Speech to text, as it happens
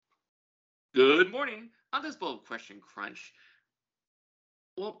Good morning. On this bowl of Question Crunch,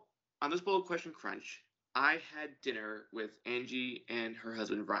 well, on this bowl of Question Crunch, I had dinner with Angie and her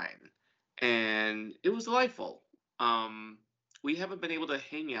husband Ryan, and it was delightful. Um, we haven't been able to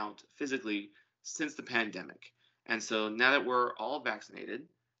hang out physically since the pandemic, and so now that we're all vaccinated,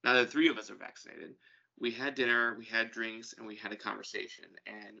 now that three of us are vaccinated, we had dinner, we had drinks, and we had a conversation.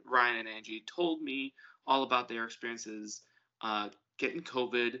 And Ryan and Angie told me all about their experiences uh, getting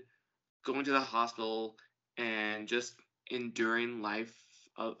COVID, going to the hospital, and just enduring life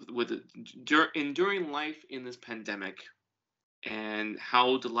enduring life in this pandemic, and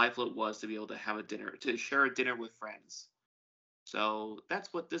how delightful it was to be able to have a dinner, to share a dinner with friends. So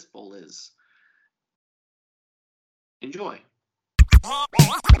that's what this bowl is. Enjoy.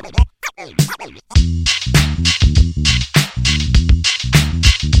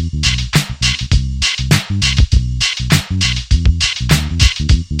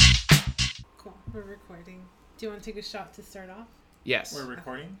 Cool. We're recording. Do you want to take a shot to start off? Yes. We're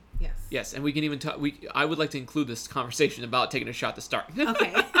recording? Yes. Yes, and we can even talk. I would like to include this conversation about taking a shot to start.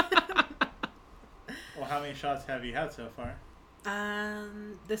 Okay. Well, how many shots have you had so far?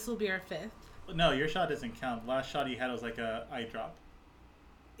 This will be our fifth. No, your shot doesn't count. The last shot you had was like a eye drop.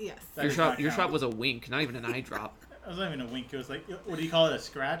 Yes. That Your does shot, not your count. shot was a wink, not even an eye drop. It was not even a wink. It was like, what do you call it, a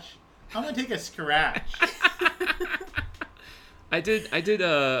scratch? I'm going to take a scratch. I did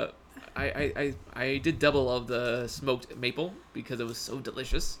double of the smoked maple because it was so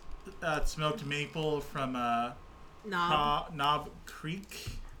delicious. Smoked maple from Knob. Knob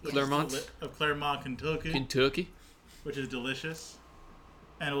Creek. which is Claremont. of Claremont, Kentucky, Kentucky, which is delicious.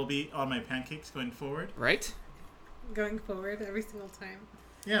 And it will be on my pancakes going forward. right? Going forward every single time.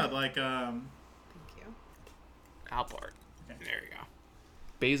 Yeah, like, Thank you. Alpart. Okay. There you go.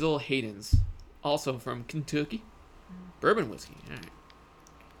 Basil Hayden's, also from Kentucky. Bourbon whiskey. All right.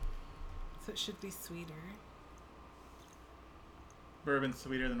 So it should be sweeter. bourbon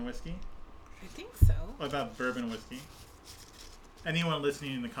sweeter than whiskey. I think so. What about bourbon whiskey? Anyone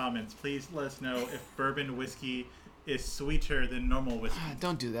listening in the comments, please let us know if bourbon whiskey is sweeter than normal whiskey.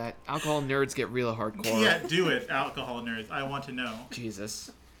 Don't do that. Alcohol nerds get real hardcore. Yeah, do it, alcohol nerds. I want to know.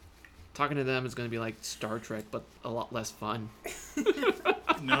 Jesus. Talking to them is going to be like Star Trek, but a lot less fun.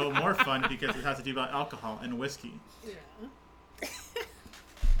 No, more fun because it has to do about alcohol and whiskey. Yeah.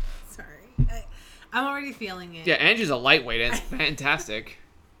 Sorry. I'm already feeling it. Yeah, Angie's a lightweight, and it's fantastic.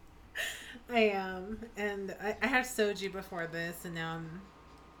 I am. And I had soju before this, and now I'm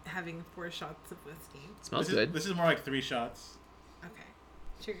having 4 shots of whiskey. Smells This good. is more like 3 shots. Okay.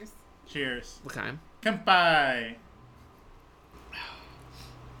 Cheers. Cheers. What kind? Kanpai.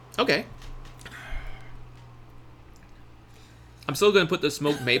 Okay. I'm still going to put the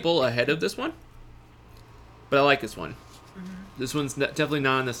smoked maple ahead of this one. But I like this one. This one's definitely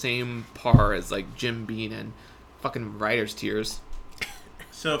not on the same par as like Jim Beam and fucking Writer's Tears.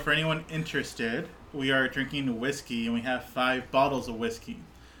 So for anyone interested, we are drinking whiskey and we have 5 bottles of whiskey.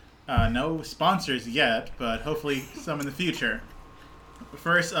 No sponsors yet, but hopefully some in the future.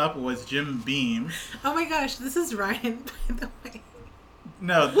 First up was Jim Beam. Oh my gosh, this is Ryan, by the way.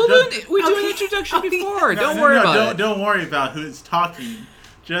 No, Well, don't- we do an Okay. introduction Okay. before. no, Don't no, worry no, about it. Don't worry about who's talking.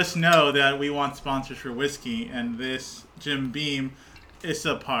 Just know that we want sponsors for whiskey, and this Jim Beam is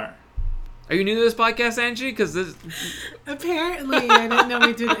subpar. Are you new to this podcast, Angie? Because this Apparently, I didn't know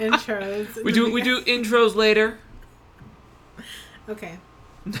we did intros. we do intros later. Okay.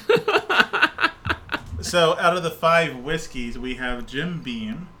 So out of the 5 whiskeys, we have Jim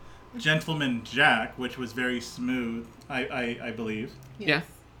Beam, Gentleman Jack, which was very smooth, I believe. Yeah.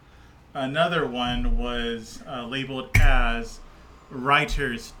 Another one was labeled as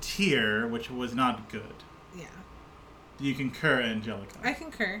Writer's Tear, which was not good. Yeah. Do you concur, Angelica? I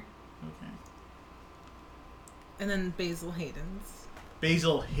concur. Okay. And then Basil Hayden's,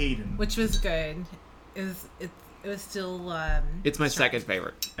 Basil Hayden. which was good. It was still It's my strong. second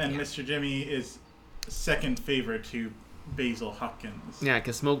favorite. And Yeah. Mr. Jimmy is second favorite to Basil Hopkins. Yeah,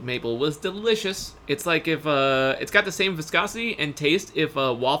 because smoked maple was delicious. It's like if it's got the same viscosity and taste if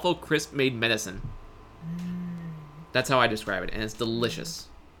Waffle Crisp made medicine. That's how I describe it, and it's delicious.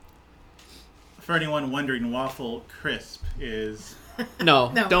 For anyone wondering, Waffle Crisp is...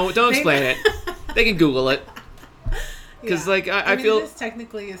 No, No. don't explain it. They can Google it. Because Yeah. like I mean, feel it is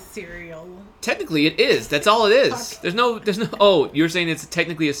technically a cereal. technically it is. That's all it is. There's no. Oh, you're saying it's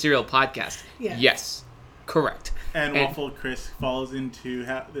technically a cereal podcast? Yes. Yes, correct. And Waffle Crisp falls into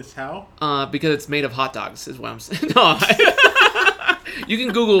this how? Because it's made of hot dogs, is what I'm saying. No, you can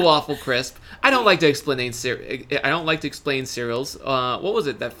Google Waffle Crisp. I don't like to explain cereals. What was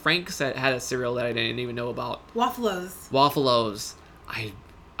it that Frank said had a cereal that I didn't even know about? Wafflos. Waffle-O's.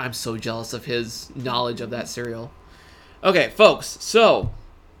 I'm so jealous of his knowledge of that cereal. Okay, folks, so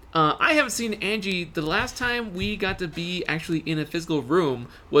I haven't seen Angie. The last time we got to be actually in a physical room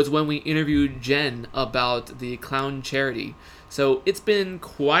was when we interviewed Jen about the clown charity. So it's been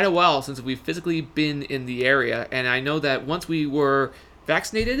quite a while since we've physically been in the area, and I know that once we were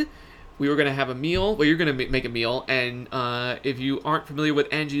vaccinated, we were going to have a meal. Well, you're going to make a meal, and if you aren't familiar with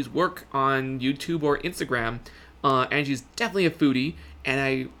Angie's work on YouTube or Instagram, Angie's definitely a foodie, and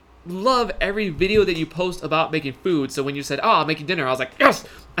I love every video that you post about making food. So when you said, "Oh, I'm making dinner," I was like, "Yes,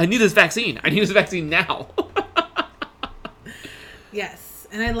 I need this vaccine. I need this vaccine now." Yes,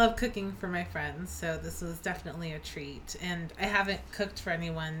 and I love cooking for my friends, so this was definitely a treat. And I haven't cooked for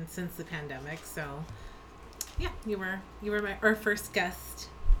anyone since the pandemic, so yeah, you were our first guest.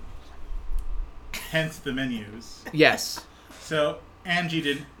 Hence the menus. Yes. So Angie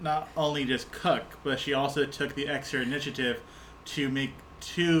did not only just cook, but she also took the extra initiative to make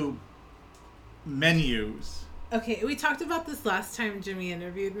 2 menus. Okay, we talked about this last time Jimmy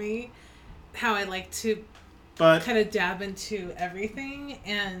interviewed me, how I like to But kind of dab into everything,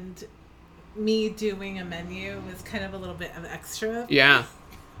 and me doing a menu was kind of a little bit of extra. Yeah.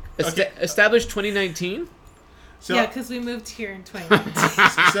 Okay. Established 2019? so Yeah, because we moved here in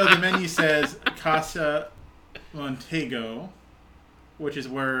 2019. so the menu says Casa Montego, which is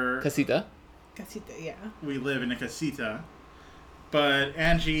where Casita. Casita, yeah. we live, in a casita. But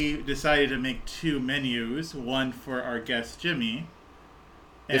Angie decided to make 2 menus, one for our guest Jimmy,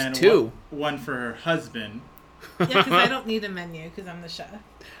 There's and 2. one for her husband. Yeah, because I don't need a menu because I'm the chef.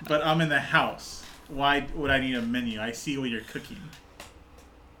 But I'm in the house. Why would I need a menu? I see what you're cooking.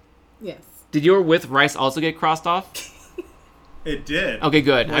 Yes. Did your with rice also get crossed off? It did. Okay,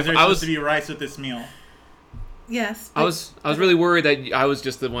 good. Was there supposed to be rice with this meal? Yes. I was really worried that I was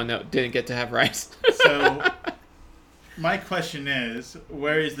just the one that didn't get to have rice. So, my question is,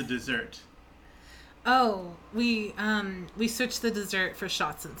 where is the dessert? Oh, we switched the dessert for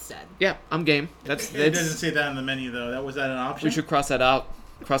shots instead. Yeah, I'm game. It doesn't say that on the menu, though. Was that an option? We should cross that out.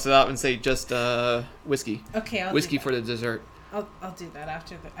 Cross it out and say just whiskey. Okay, I'll Whiskey do for the dessert. I'll do that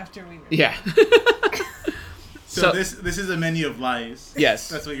after we. Yeah. So this is a menu of lies. Yes.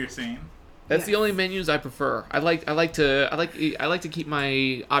 That's what you're saying. That's the only menus I prefer. I like to keep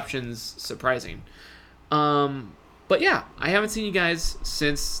my options surprising. But yeah, I haven't seen you guys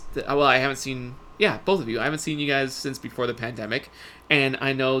since. I haven't seen. Yeah, both of you. I haven't seen you guys since before the pandemic, and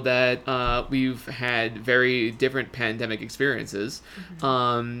I know that we've had very different pandemic experiences.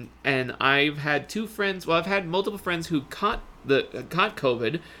 Mm-hmm. And I've had 2 friends. Well, I've had multiple friends who caught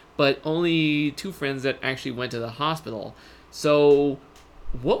COVID, but only 2 friends that actually went to the hospital. So.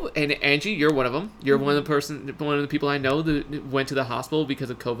 And Angie, you're one of them. You're one of the people I know that went to the hospital because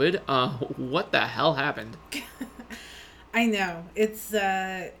of COVID. What the hell happened? I know it's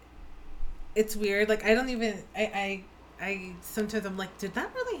weird. Like I don't even I sometimes I'm like, did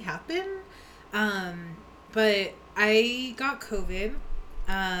that really happen? But I got COVID.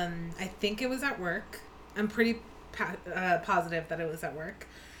 I think it was at work. I'm pretty positive that it was at work.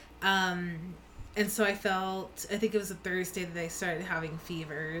 And so I think it was a Thursday that I started having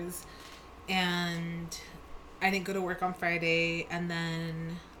fevers, and I didn't go to work on Friday. And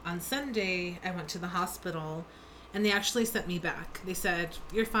then on Sunday, I went to the hospital, and they actually sent me back. They said,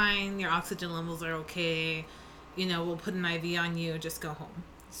 "You're fine. Your oxygen levels are okay. We'll put an IV on you. Just go home."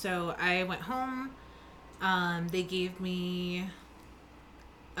 So I went home. They gave me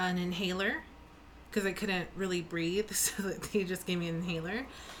an inhaler because I couldn't really breathe. So they just gave me an inhaler.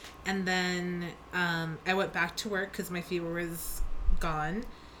 And then I went back to work because my fever was gone.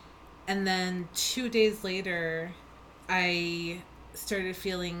 And then 2 days later, I started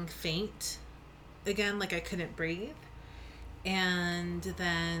feeling faint again, like I couldn't breathe. And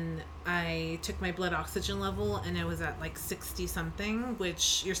then I took my blood oxygen level, and it was at like 60 something,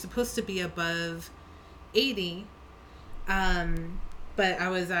 which you're supposed to be above 80. But I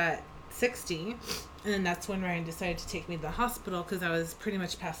was at 60. And then that's when Ryan decided to take me to the hospital because I was pretty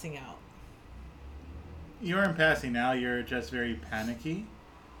much passing out. You weren't passing out. You're just very panicky.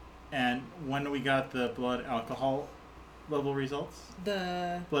 And when we got the blood alcohol level results?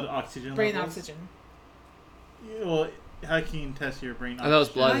 The blood oxygen brain levels? oxygen. Well, how can you test your brain oxygen? That was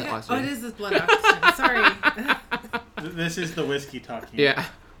blood oxygen. Oh, it is this blood oxygen. Sorry. This is the whiskey talking. Yeah.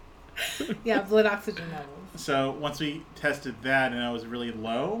 Yeah, blood oxygen levels. So once we tested that and I was really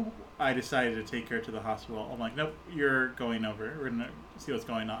low, I decided to take her to the hospital. I'm like, nope, you're going over. We're going to see what's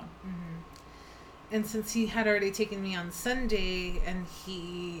going on. Mm-hmm. And since he had already taken me on Sunday, and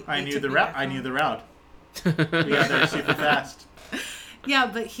I knew the route. We got there super fast. Yeah,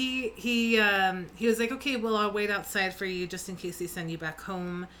 but he was like, okay, well, I'll wait outside for you just in case they send you back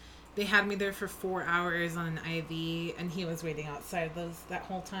home. They had me there for 4 hours on an IV, and he was waiting outside that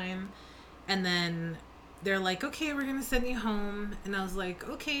whole time. And then they're like, okay, we're gonna send you home. And I was like,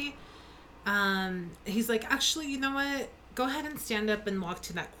 okay. He's like, actually, you know what? Go ahead and stand up and walk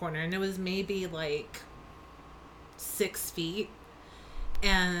to that corner. And it was maybe like 6 feet.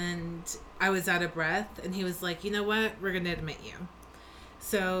 And I was out of breath. And he was like, you know what? We're gonna admit you.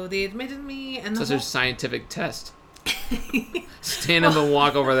 So they admitted me, and Such a scientific test. Stand up and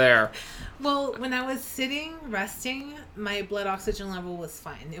walk over there. Well, when I was sitting, resting, my blood oxygen level was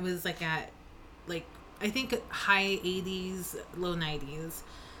fine. It was like at, like, I think high 80s, low 90s.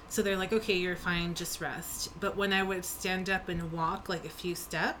 So they're like, okay, you're fine, just rest. But when I would stand up and walk like a few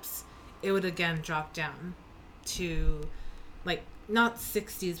steps, it would again drop down to, like, not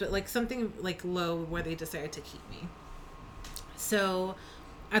 60s, but like something like low where they decided to keep me. So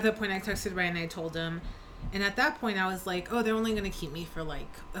at that point, I texted Ryan and I told him. And at that point, I was like, oh, they're only going to keep me for like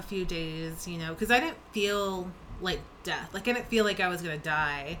a few days, you know, because I didn't feel like death. Like, I didn't feel like I was going to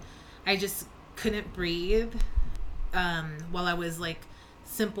die. I just couldn't breathe while I was like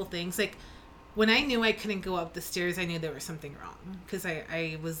simple things. Like, when I knew I couldn't go up the stairs, I knew there was something wrong because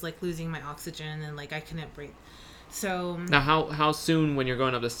I was like losing my oxygen and like I couldn't breathe. So now, how soon when you're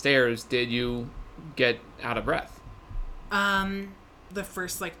going up the stairs did you get out of breath? The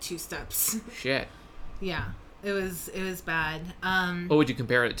first like 2 steps. Shit. Yeah, it was bad. What would you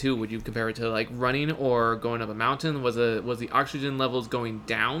compare it to? Would you compare it to like running or going up a mountain? Was the oxygen levels going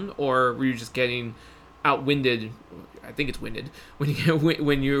down, or were you just getting outwinded? I think it's winded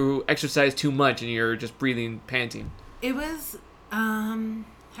when you exercise too much and you're just breathing, panting. It was how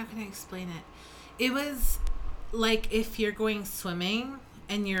can I explain it? It was like if you're going swimming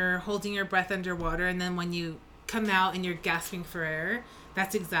and you're holding your breath underwater, and then when you come out and you're gasping for air.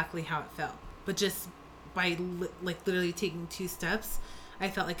 That's exactly how it felt. But just by like literally taking 2 steps, I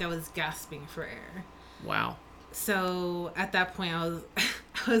felt like I was gasping for air. Wow. So at that point, I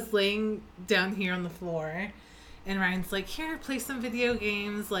was laying down here on the floor, and Ryan's like, "Here, play some video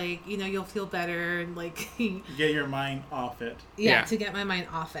games. Like, you know, you'll feel better." And like, get your mind off it. Yeah, to get my mind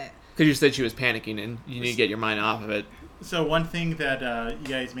off it. Because you said she was panicking, and you need to get your mind off of it. So one thing that you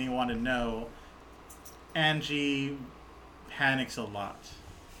guys may want to know, Angie panics a lot.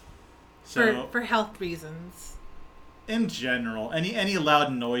 So for health reasons. In general, any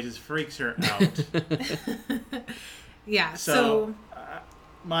loud noises freaks her out. Yeah. So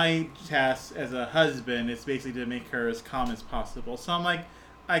my task as a husband is basically to make her as calm as possible. So I'm like,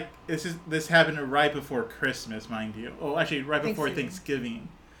 this happened right before Christmas, mind you. Oh, actually, right before Thanksgiving.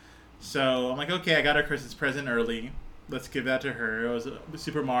 So I'm like, okay, I got her Christmas present early. Let's give that to her. It was a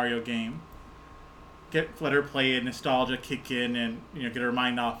Super Mario game. Let her play it, nostalgia kick in, and get her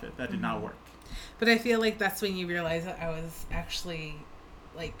mind off it. That did not work. But I feel like that's when you realize that I was actually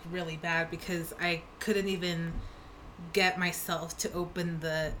like really bad, because I couldn't even get myself to open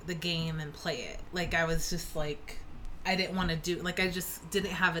the game and play it. Like, I was just like, I didn't want to do, like, I just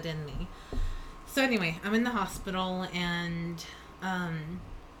didn't have it in me. So anyway, I'm in the hospital, and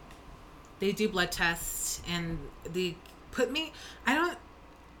they do blood tests, and they put me,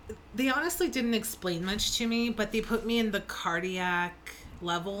 they honestly didn't explain much to me, but they put me in the cardiac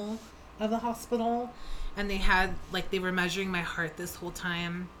level of the hospital, and they were measuring my heart this whole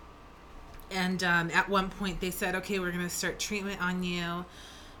time. And at one point they said, okay, we're going to start treatment on you,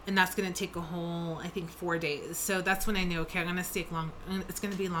 and that's going to take a whole, I think, 4 days. So that's when I knew, okay, I'm going to stay long. It's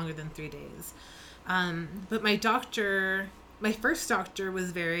going to be longer than 3 days. But my first doctor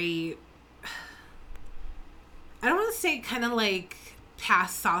was very, I don't want to say kind of like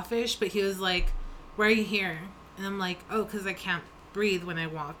past softish, but he was like, why are you here? And I'm like, oh, because I can't breathe when I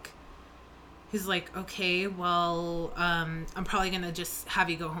walk. He's like, okay, well, I'm probably going to just have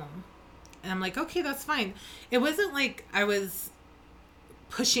you go home. And I'm like, okay, that's fine. It wasn't like I was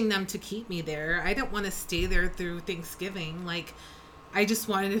pushing them to keep me there. I didn't want to stay there through Thanksgiving. Like, I just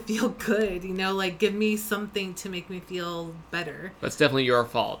wanted to feel good, like, give me something to make me feel better. That's definitely your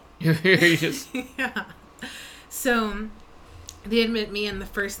fault. Yeah. So they admit me, and the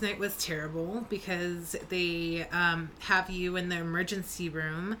first night was terrible because they have you in the emergency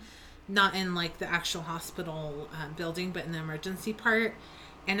room, not in like the actual hospital building, but in the emergency part.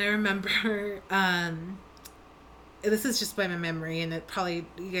 And I remember, this is just by my memory, and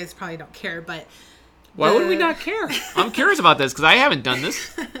you guys probably don't care, but why would we not care? I'm curious about this because I haven't done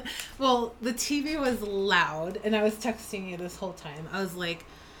this. Well, the TV was loud, and I was texting you this whole time. I was like,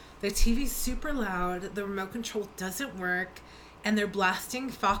 the TV's super loud, the remote control doesn't work, and they're blasting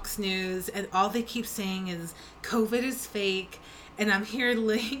Fox News, and all they keep saying is COVID is fake, and I'm here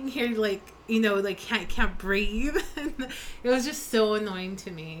laying here like, like can't breathe. It was just so annoying to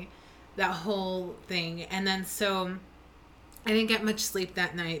me, that whole thing. And then so I didn't get much sleep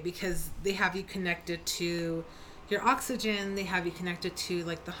that night because they have you connected to your oxygen, they have you connected to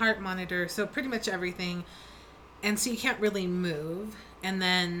like the heart monitor, so pretty much everything. And so you can't really move. And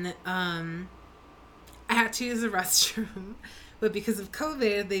then I had to use the restroom, but because of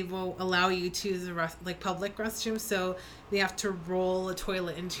COVID, they will allow you to use the public restroom, so they have to roll a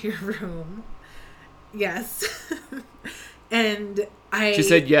toilet into your room. Yes. And She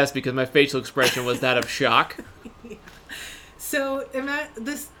said yes because my facial expression was that of shock. Yeah. So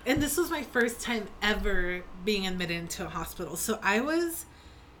this was my first time ever being admitted into a hospital. So I was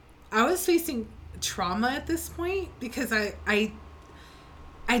facing trauma at this point because I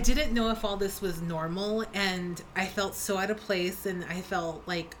didn't know if all this was normal, and I felt so out of place, and I felt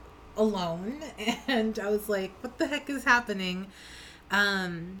like alone, and I was like, what the heck is happening?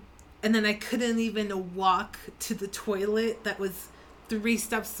 And then I couldn't even walk to the toilet that was 3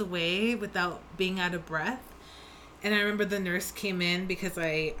 steps away without being out of breath. And I remember the nurse came in because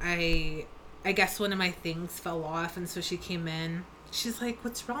I guess one of my things fell off, and so she came in. She's like,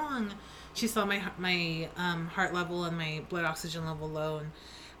 what's wrong? She saw my heart level and my blood oxygen level low, and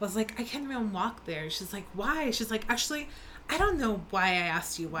I was like, I can't even walk there. She's like, why? She's like, actually, I don't know why I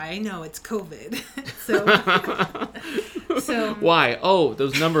asked you why. I know it's COVID. So Why? Oh,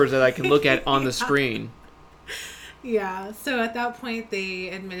 those numbers that I can look at on the screen. Yeah. So at that point, they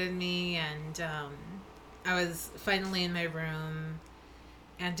admitted me, and I was finally in my room,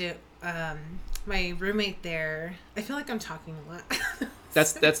 and my roommate there. I feel like I'm talking a lot.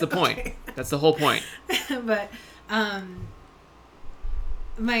 That's the point. Okay. That's the whole point. But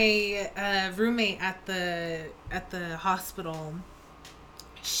my roommate at the hospital,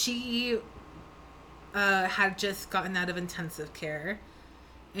 she had just gotten out of intensive care,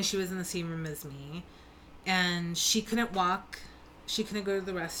 and she was in the same room as me, and she couldn't walk, she couldn't go to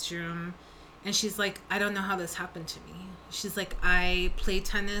the restroom, and she's like, I don't know how this happened to me. She's like, I play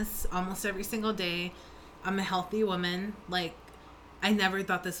tennis almost every single day, I'm a healthy woman, like I never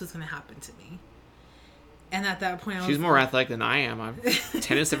thought this was going to happen to me. And at that point, she's more athletic than I am. I'm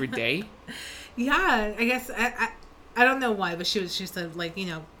tennis every day. Yeah, I guess I don't know why, but she said, like,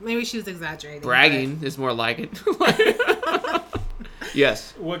 maybe she was exaggerating. Bragging is more like it.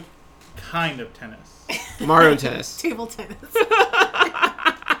 Yes. What kind of tennis? Mario tennis. Table tennis.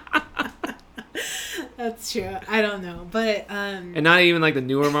 That's true. I don't know, but and not even like the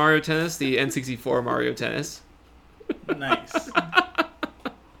newer Mario tennis, the N64 Mario tennis. Nice.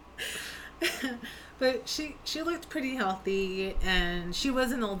 But she looked pretty healthy, and she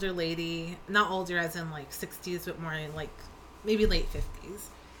was an older lady, not older as in like 60s, but more in like maybe late 50s.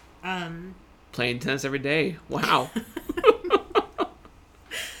 Playing tennis every day. Wow.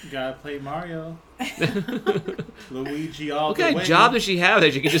 Gotta play Mario. Luigi all what the way. What kind of job does she have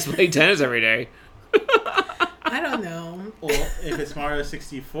that she can just play tennis every day? I don't know. Well, if it's Mario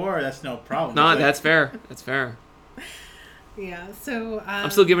 64, that's no problem. No, that's fair. That's fair. Yeah, so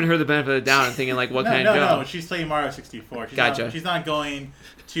I'm still giving her the benefit of the doubt and thinking like, what kind of job? No, she's playing Mario 64. Gotcha. She's not going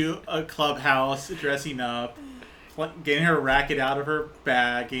to a clubhouse, dressing up, getting her racket out of her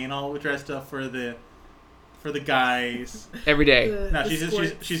bag, getting all dressed up for the guys every day. No,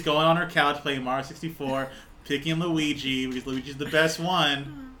 she's going on her couch playing Mario 64, picking Luigi because Luigi's the best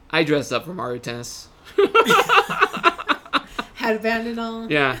one. I dressed up for Mario tennis. Headband and all.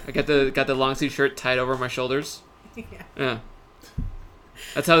 Yeah, I got the long sleeve shirt tied over my shoulders. Yeah.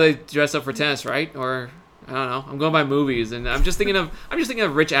 That's how they dress up for tennis, right? Or I don't know. I'm going by movies, and I'm just thinking of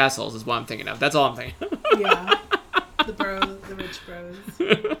rich assholes is what I'm thinking of. That's all I'm thinking. Yeah. The rich bros.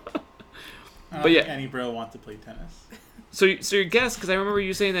 But yeah, any bro wants to play tennis. So your guest, because I remember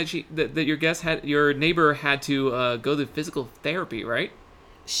you saying that your neighbor had to go to physical therapy, right?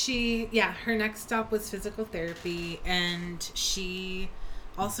 Her next stop was physical therapy, and she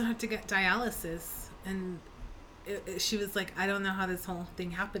also had to get dialysis, and she was like, I don't know how this whole thing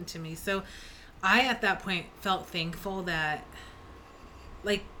happened to me. So I at that point felt thankful that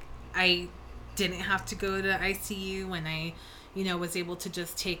like I didn't have to go to ICU when I was able to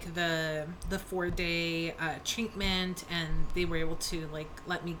just take the 4-day treatment, and they were able to like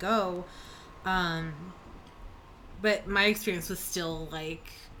let me go. But my experience was still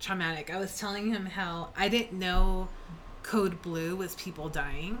like traumatic. I was telling him how I didn't know Code Blue was people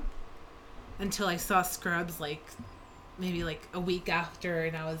dying until I saw Scrubs like maybe like a week after,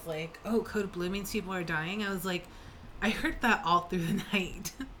 and I was like, oh, Code Blue means people are dying. I was like, I heard that all through the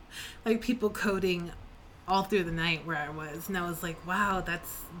night. Like people coding all through the night where I was, and I was like, wow,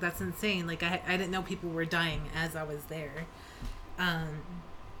 that's insane. Like I didn't know people were dying as I was there.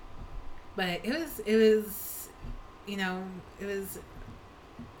 But it was, you know, it was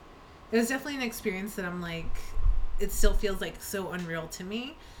definitely an experience that I'm like, it still feels like so unreal to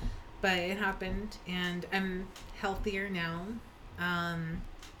me, but it happened, and I'm healthier now.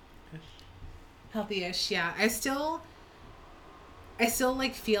 Healthy-ish, yeah. I still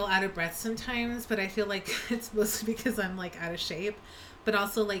like feel out of breath sometimes, but I feel like it's mostly because I'm like out of shape. But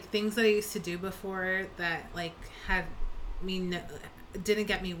also like things that I used to do before that like had me didn't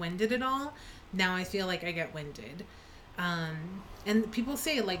get me winded at all. Now I feel like I get winded. And people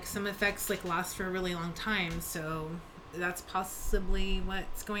say like some effects like last for a really long time, so that's possibly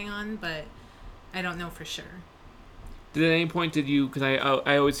what's going on, but I don't know for sure. Did at any point because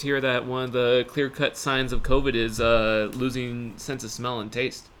I always hear that one of the clear-cut signs of COVID is losing sense of smell and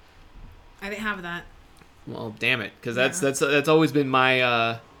taste. I didn't have that. Well, damn it, because that's always been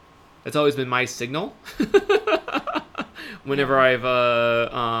my signal. Whenever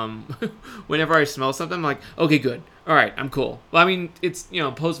whenever I smell something, I'm like, okay, good, all right, I'm cool. Well, I mean, it's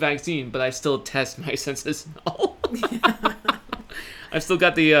post-vaccine, but I still test my sense of smell. I've still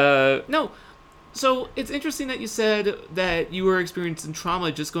got the no. So it's interesting that you said that you were experiencing trauma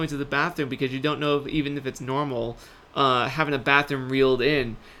just going to the bathroom because you don't know even if it's normal having a bathroom reeled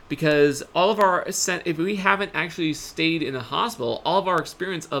in. Because all of if we haven't actually stayed in a hospital, all of our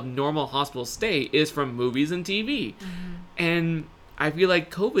experience of normal hospital stay is from movies and TV. Mm-hmm. And I feel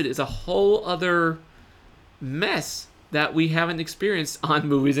like COVID is a whole other mess that we haven't experienced on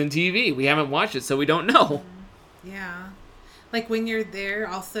movies and TV. We haven't watched it, so we don't know. Yeah. Like when you're there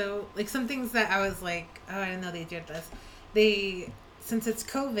also, like some things that I was like, oh, I didn't know they did this. Since it's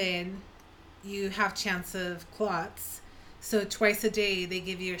COVID, you have chance of clots. So twice a day, they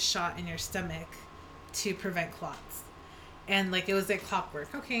give you a shot in your stomach to prevent clots. And like it was like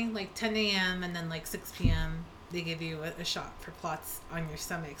clockwork. Okay, like 10 a.m. and then like 6 p.m. they give you a shot for clots on your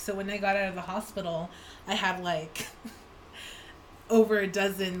stomach. So when I got out of the hospital, I had like over a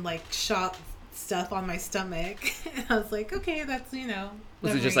dozen like shot stuff on my stomach. And I was like, okay, that's,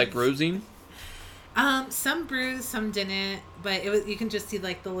 Was it just like bruising? Some bruised, some didn't, but you can just see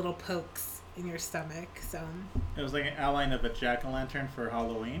like the little pokes in your stomach. So it was like an outline of a jack-o'-lantern for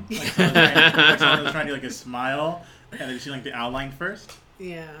Halloween. Like someone was trying to do like a smile, and then you see like the outline first.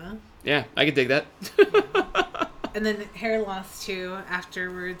 Yeah. Yeah, I could dig that. And then hair loss too.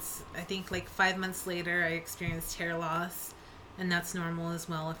 Afterwards, I think like 5 months later, I experienced hair loss. And that's normal as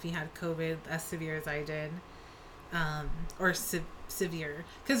well if you had COVID as severe as I did. Or severe.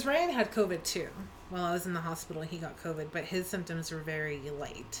 Because Ryan had COVID too. While I was in the hospital, he got COVID. But his symptoms were very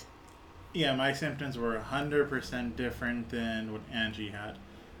light. Yeah, my symptoms were 100% different than what Angie had.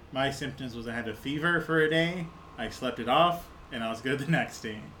 My symptoms was I had a fever for a day. I slept it off. And I was good the next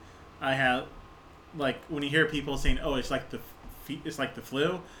day. I had, like, when you hear people saying, oh, it's like the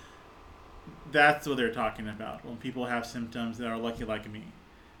flu. That's what they're talking about. When people have symptoms that are lucky like me.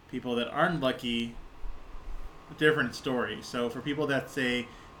 People that aren't lucky, different story. So for people that say,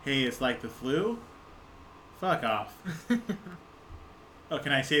 hey, it's like the flu, fuck off. Oh,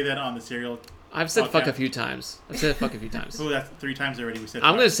 can I say that on the serial? I've said fuck a few times. Oh, that's 3 times already we said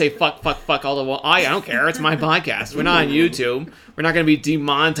I'm going to say fuck all the while. I don't care. It's my podcast. We're not on YouTube. We're not going to be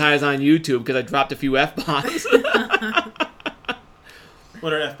demonetized on YouTube because I dropped a few F-bombs.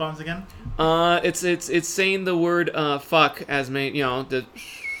 What are F-bombs again? It's saying the word fuck as the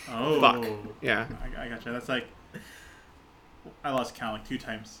fuck. Yeah. I gotcha. That's like I lost count like 2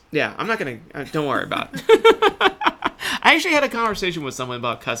 times. Yeah, I'm not gonna. Don't worry about it. I actually had a conversation with someone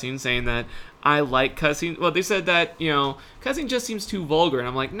about cussing, saying that I like cussing. Well, they said that cussing just seems too vulgar, and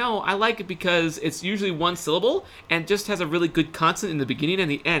I'm like, no, I like it because it's usually one syllable and just has a really good consonant in the beginning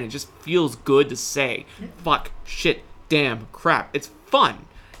and the end. It just feels good to say. Fuck, shit, damn, crap. It's fun.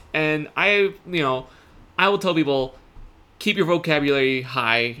 And I will tell people, keep your vocabulary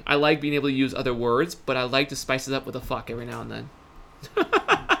high. I like being able to use other words, but I like to spice it up with a fuck every now and then.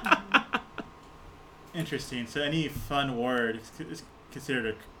 Interesting. So any fun word is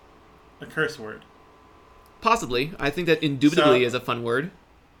considered a curse word? Possibly. I think that indubitably is a fun word.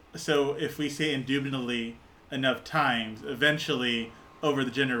 So if we say indubitably enough times, eventually, over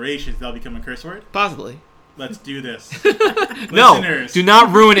the generations, that'll become a curse word? Possibly. Let's do this. No, do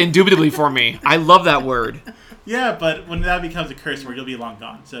not ruin indubitably for me. I love that word. Yeah, but when that becomes a curse word, you'll be long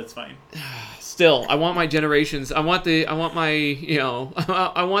gone, so it's fine. Still, I want my generations. I want the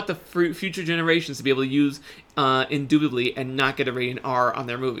future generations to be able to use indubitably and not get a rating R on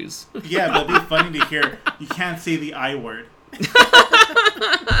their movies. Yeah, but it'll be funny to hear you can't say the I word.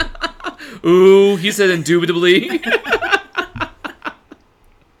 Ooh, he said indubitably.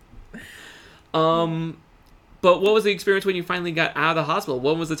 But what was the experience when you finally got out of the hospital?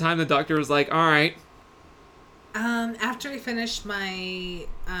 When was the time the doctor was like, all right? After I finished my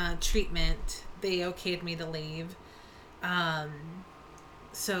treatment, they okayed me to leave.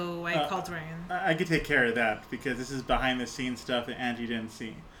 So I called Ryan. I could take care of that because this is behind the scenes stuff that Angie didn't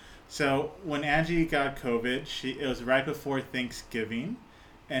see. So when Angie got COVID, it was right before Thanksgiving,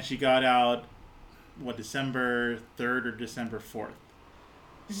 and she got out, December 3rd or December 4th.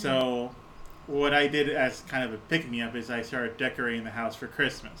 Mm-hmm. So what I did as kind of a pick-me-up is I started decorating the house for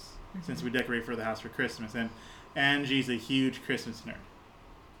Christmas, since we decorate for the house for Christmas. And Angie's a huge Christmas nerd.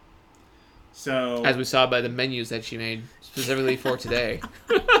 So, as we saw by the menus that she made specifically for today.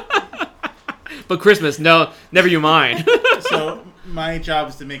 But Christmas, no, never you mind. So my job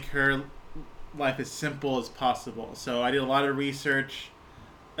is to make her life as simple as possible. So I did a lot of research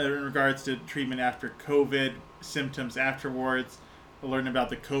in regards to treatment after COVID, symptoms afterwards. I learned about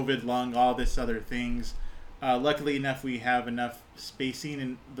the COVID lung, all this other things. Luckily enough, we have enough spacing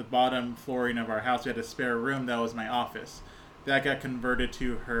in the bottom flooring of our house. We had a spare room that was my office. That got converted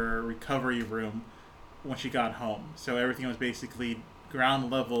to her recovery room when she got home. So everything was basically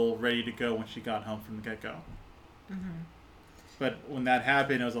ground level, ready to go when she got home from the get-go. Mm-hmm. But when that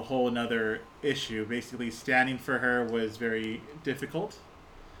happened, it was a whole another issue. Basically, standing for her was very difficult.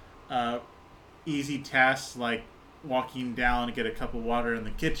 Easy tasks like walking down to get a cup of water in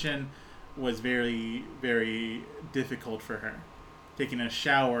the kitchen was very, very difficult for her. Taking a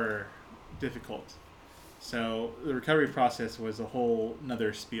shower, difficult. So the recovery process was a whole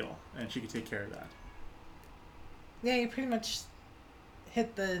nother spiel, and she could take care of that. Yeah, you pretty much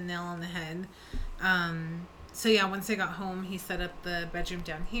hit the nail on the head. So yeah, once I got home, he set up the bedroom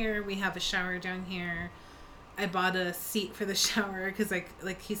down here. We have a shower down here. I bought a seat for the shower because,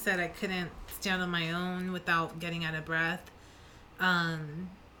 like he said, I couldn't stand on my own without getting out of breath. I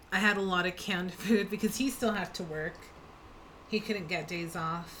had a lot of canned food because he still had to work. He couldn't get days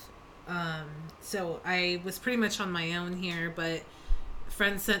off. So I was pretty much on my own here, but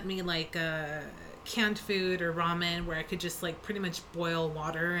friends sent me like canned food or ramen where I could just like pretty much boil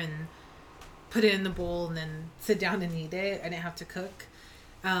water and put it in the bowl and then sit down and eat it. I didn't have to cook.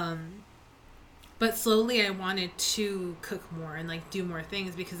 But slowly I wanted to cook more and like do more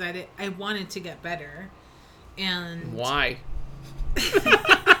things because I wanted to get better. And why?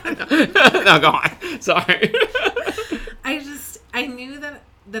 No, go on. Sorry. I knew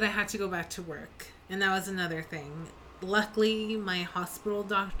that I had to go back to work, and that was another thing. Luckily, my hospital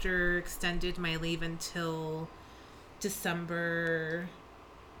doctor extended my leave until December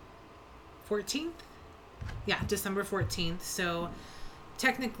 14th. Yeah, December 14th. So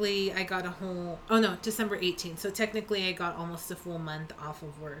technically I got December 18th. So technically I got almost a full month off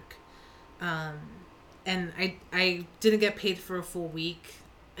of work. And I didn't get paid for a full week.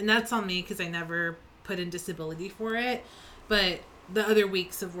 And that's on me because I never put in disability for it. But the other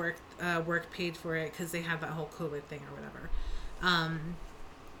weeks of work paid for it because they had that whole COVID thing or whatever.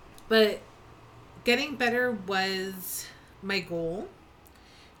 But getting better was my goal.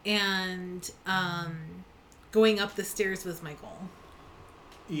 And going up the stairs was my goal.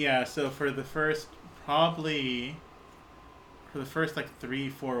 Yeah, so for the first like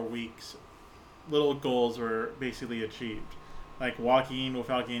 3-4 weeks, little goals were basically achieved. Like walking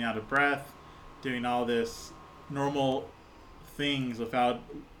without getting out of breath, doing all this normal things without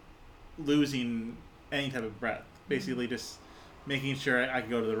losing any type of breath. Basically just making sure I could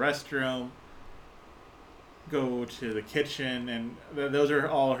go to the restroom, go to the kitchen, and those are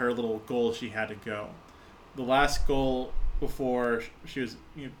all her little goals she had to go. The last goal before she was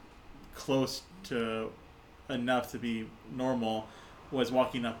close to enough to be normal was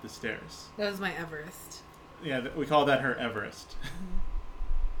walking up the stairs. That was my Everest. Yeah, we call that her Everest.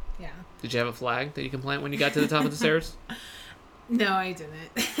 Yeah. Did you have a flag that you can plant when you got to the top of the stairs? No, I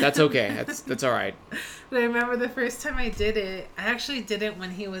didn't. That's okay. That's all right. But I remember the first time I did it, I actually did it when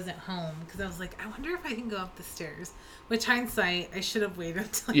he wasn't home because I was like, I wonder if I can go up the stairs. Which hindsight, I should have waited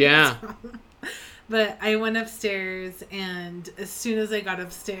until he was home. But I went upstairs, and as soon as I got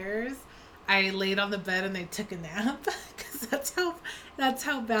upstairs, I laid on the bed and I took a nap because that's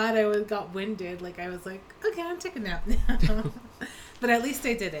how bad I got winded. Like I was like, okay, I'm taking a nap now. But at least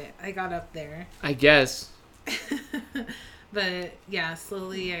I did it. I got up there. I guess. But yeah,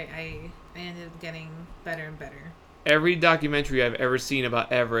 slowly I ended up getting better and better. Every documentary I've ever seen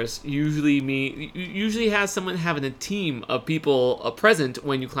about Everest usually has someone having a team of people present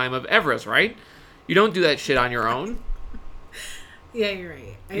when you climb up Everest, right? You don't do that shit on your own. Yeah, you're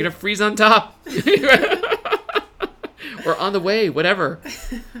right. You're gonna freeze on top. Or on the way, whatever.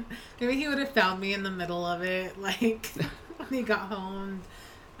 Maybe he would have found me in the middle of it, like when he got home.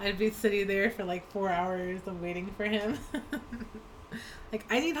 I'd be sitting there for like 4 hours and waiting for him. Like,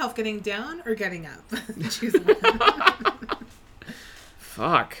 I need help getting down or getting up. Choose one.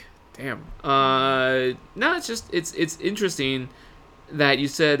 Fuck. Damn. No, it's just it's interesting that you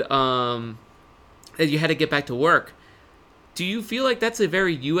said that you had to get back to work. Do you feel like that's a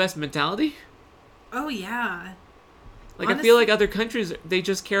very U.S. mentality? Oh, yeah. Like, Honestly, I feel like other countries, they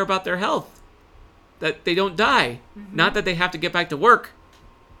just care about their health. That they don't die. Mm-hmm. Not that they have to get back to work.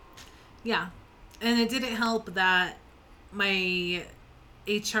 yeah. And it didn't help that my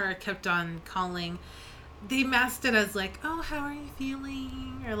HR kept on calling. They masked it as like, oh, how are you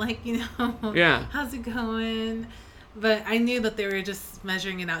feeling? Or like, you know, Yeah. how's it going? But I knew that they were just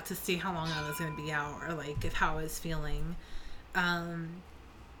measuring it out to see how long I was going to be out or like if how I was feeling.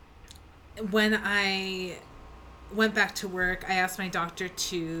 When I went back to work, I asked my doctor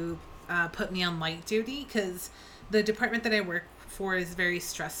to put me on light duty because the department that I work for is very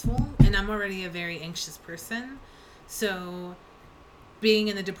stressful and I'm already a very anxious person. So being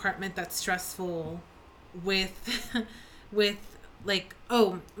in a department that's stressful with like,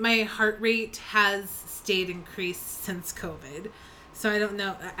 oh, my heart rate has stayed increased since COVID. So I don't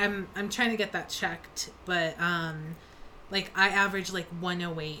know. I'm trying to get that checked, but like I average like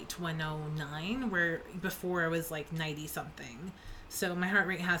 108, 109 where before I was like 90 something. So my heart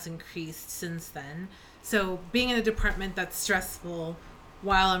rate has increased since then. So being in a department that's stressful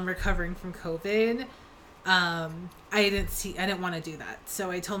while I'm recovering from COVID, I didn't want to do that.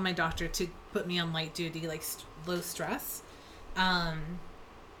 So I told my doctor to put me on light duty, like low stress,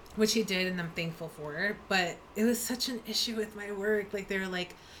 which he did, and I'm thankful for it. But it was such an issue with my work. Like, they were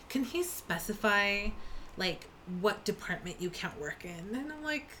like, can he specify like what department you can't work in? And I'm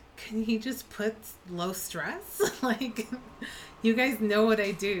like, can he just put low stress? Like, you guys know what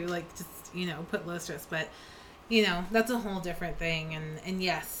I do. Like, just, you know, put low stress. But, you know, that's a whole different thing. And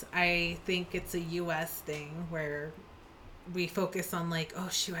yes, I think it's a U.S. thing where we focus on like, oh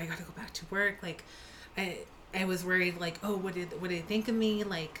shoot, I gotta go back to work. Like, I was worried like, oh, what did they think of me?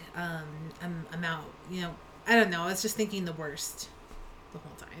 Like, I'm out. You know, I don't know. I was just thinking the worst the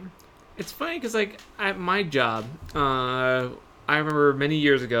whole time. It's funny because, like, at my job, I remember many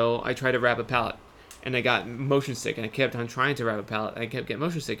years ago, I tried to wrap a pallet, and I got motion sick, and I kept on trying to wrap a pallet, and I kept getting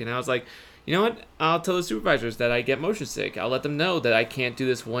motion sick, and I was like, you know what? I'll tell the supervisors that I get motion sick. I'll let them know that I can't do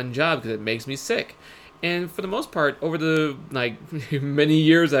this one job because it makes me sick. And for the most part, over the, like, many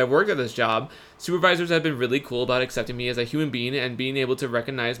years I've worked at this job, supervisors have been really cool about accepting me as a human being and being able to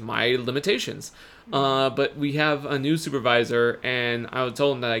recognize my limitations. But we have a new supervisor, and I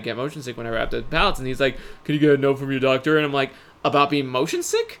told him that I get motion sick when I wrap the pallets, and he's like, can you get a note from your doctor? And I'm like, about being motion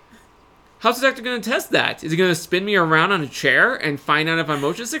sick? How's the doctor going to test that? Is he going to spin me around on a chair and find out if I'm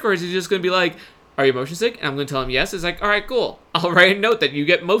motion sick, or is he just going to be like, are you motion sick? And I'm going to tell him yes. It's like, all right, cool. I'll write a note that you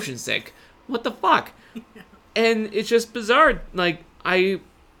get motion sick. What the fuck? And it's just bizarre. Like,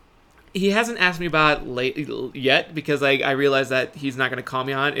 he hasn't asked me about it yet because I realize that he's not going to call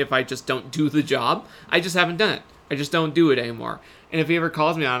me on it if I just don't do the job. I just haven't done it. I just don't do it anymore. And if he ever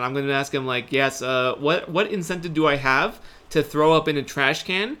calls me on it, I'm going to ask him, like, yes, what incentive do I have to throw up in a trash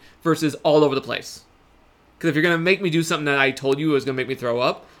can versus all over the place? Because if you're going to make me do something that I told you was going to make me throw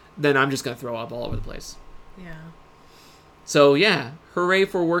up, then I'm just going to throw up all over the place. Yeah. So, yeah, hooray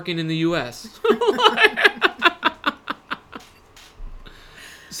for working in the U.S.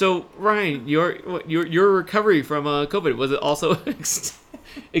 So, Ryan, your recovery from COVID, was it also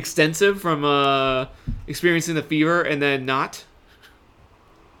extensive from experiencing the fever and then not?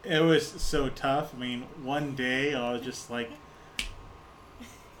 It was so tough. I mean, one day I was just like,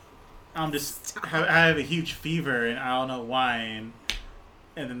 I have a huge fever and I don't know why.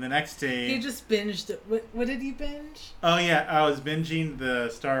 And then the next day... He just binged... What did he binge? Oh, yeah. I was binging the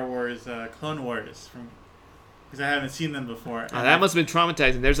Star Wars Clone Wars because I haven't seen them before. That must have been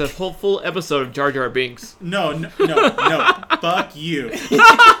traumatizing. There's a whole full episode of Jar Jar Binks. No. Fuck you.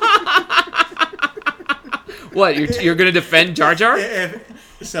 What? You're going to defend Jar Jar?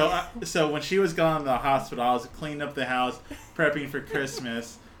 So when she was gone in the hospital, I was cleaning up the house, prepping for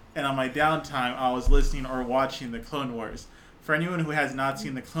Christmas, and on my downtime, I was listening or watching the Clone Wars. For anyone who has not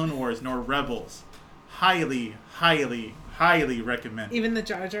seen the Clone Wars nor Rebels, highly, highly, highly recommend. Even the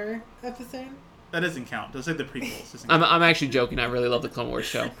Jar Jar episode? That doesn't count. Those are the prequels. I'm actually joking. I really love the Clone Wars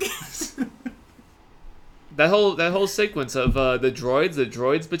show. That whole sequence of the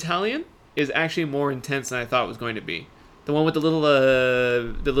droids battalion is actually more intense than I thought it was going to be. The one with the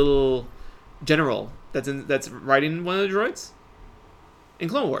little general that's riding one of the droids in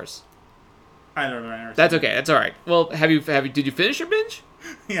Clone Wars. I don't remember. That's okay. That's all right. Well, did you finish your binge?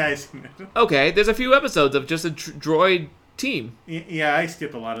 Yeah, I seen it. Okay, there's a few episodes of just a droid team. Yeah, I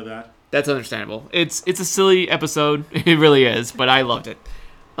skip a lot of that. That's understandable. It's a silly episode. It really is, but I loved it.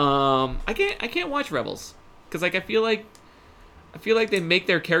 I can't watch Rebels because like I feel like they make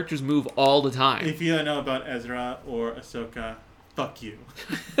their characters move all the time. If you don't know about Ezra or Ahsoka, fuck you.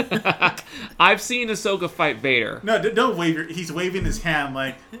 I've seen Ahsoka fight Vader. No, don't wave he's waving his hand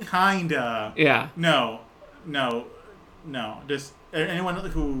like, kinda. Yeah. No. Just anyone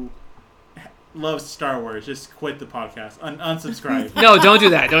who loves Star Wars, just quit the podcast. Unsubscribe. No, don't do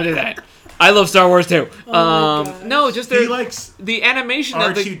that. Don't do that. I love Star Wars too. No, just He likes the animation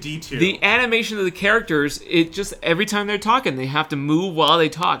R2-D2. of the animation of the characters. It just every time they're talking, they have to move while they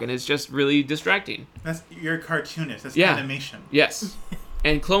talk, and it's just really distracting. You're a cartoonist. That's Yeah. animation. Yes,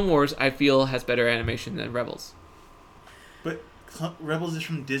 and Clone Wars I feel has better animation than Rebels. But Rebels is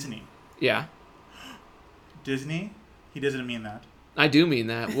from Disney. Yeah, Disney? He doesn't mean that. I do mean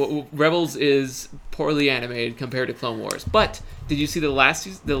that. Rebels is poorly animated compared to Clone Wars. But did you see the last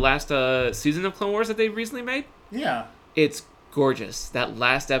season of Clone Wars that they recently made? Yeah. It's gorgeous. That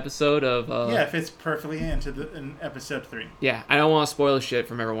last episode of yeah, it fits perfectly in episode 3. Yeah, I don't want to spoil shit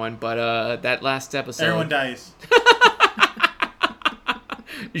from everyone, but that last episode, Everyone dies.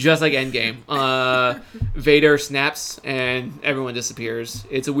 just like Endgame. Vader snaps and everyone disappears.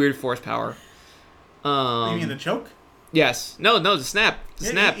 It's a weird force power. You mean the choke? Yes. No, the snap. The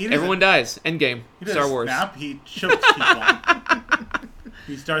Yeah, snap. he doesn't- Everyone dies. Endgame. He doesn't Star Wars. snap, he chokes people.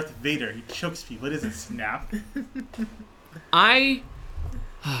 He's Darth Vader. He chokes people. It isn't snap. I'm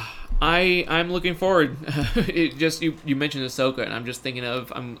looking forward. It just you mentioned Ahsoka, and I'm just thinking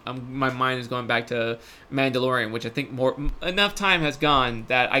of my mind is going back to Mandalorian, which I think enough time has gone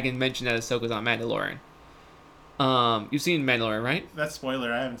that I can mention that Ahsoka's on Mandalorian. You've seen Mandalorian, right? That's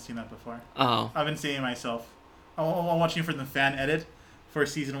spoiler. I haven't seen that before. Oh, I've been seeing it myself. I'm watching for the fan edit for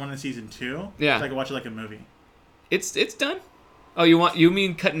season 1 and season 2. Yeah. So I can watch it like a movie. it's done. Oh, you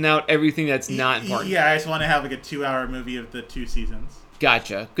mean cutting out everything that's not important? Yeah, I just want to have like a 2-hour movie of the 2 seasons.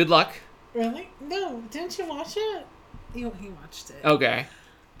 Gotcha. Good luck. Really? No, didn't you watch it? He watched it. Okay.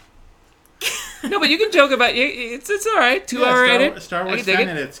 No, but you can joke about it. It's all right. 2-hour edit. Star I Wars can dig fan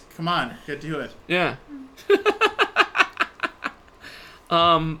it. edits. Come on, get to it. Yeah.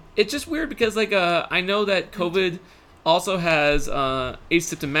 It's just weird because I know that COVID also has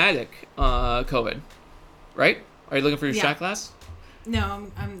asymptomatic COVID, right? Are you looking for your Yeah. shot glass?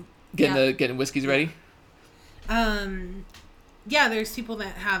 No, I'm Getting whiskeys ready. Yeah, there's people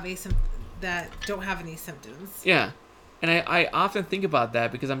that have that don't have any symptoms. Yeah, and I often think about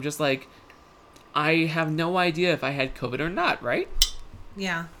that because I'm just like, I have no idea if I had COVID or not, right?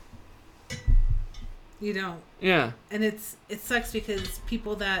 Yeah. You don't. Yeah. And it sucks because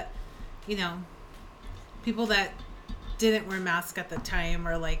people that didn't wear masks at the time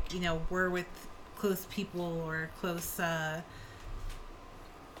or were with close people or close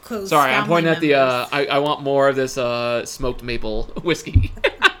Sorry, I'm pointing at the. members. I want more of this smoked maple whiskey.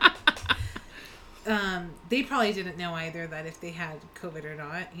 They probably didn't know either that if they had COVID or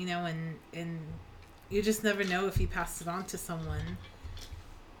not, and you just never know if you passed it on to someone.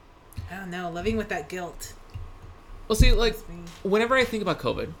 I don't know, living with that guilt. Well, see, whenever I think about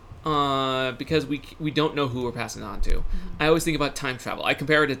COVID, because we don't know who we're passing on to, I always think about time travel. I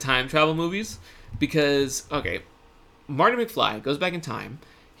compare it to time travel movies because, okay, Marty McFly goes back in time.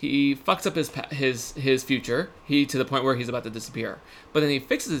 He fucks up his future, to the point where he's about to disappear. But then he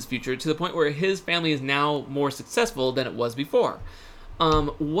fixes his future to the point where his family is now more successful than it was before.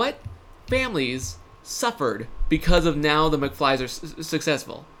 What families suffered because of now the McFlys are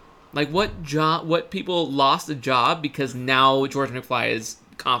successful? Like what people lost a job because now George McFly is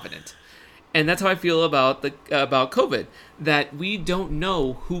confident. And that's how I feel about COVID, that we don't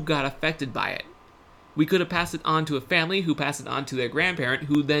know who got affected by it. We could have passed it on to a family who passed it on to their grandparent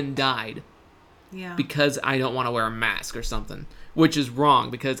who then died. Yeah. Because I don't want to wear a mask or something, which is wrong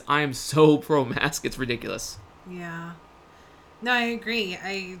because I am so pro mask, it's ridiculous. Yeah. No, I agree.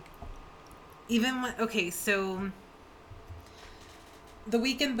 So the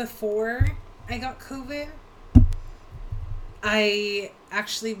weekend before I got COVID, I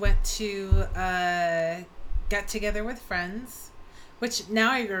actually went to get together with friends, which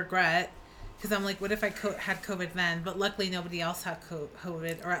now I regret because I'm like, what if I had COVID then? But luckily nobody else had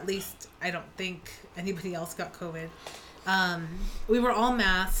COVID, or at least I don't think anybody else got COVID. We were all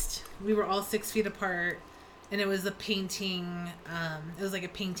masked. We were all 6 feet apart. And it was a painting. It was like a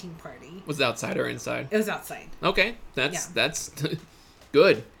painting party. Was it outside or inside? It was outside. Okay, that's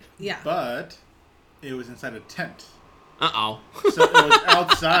good. Yeah. But it was inside a tent. Uh-oh. So it was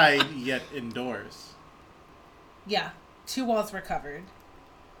outside, yet indoors. Yeah. 2 walls were covered.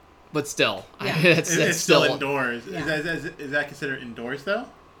 but still, Yeah. that's It's still still indoors. Yeah. Is that considered indoors though?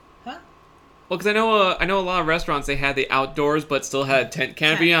 Huh? Well, because I know a lot of restaurants they had the outdoors, but still had a tent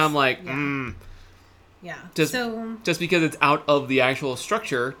canopy. And I'm like, Yeah. Yeah. Just- So just because it's out of the actual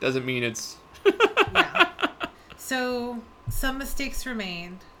structure doesn't mean it's. yeah. So some mistakes were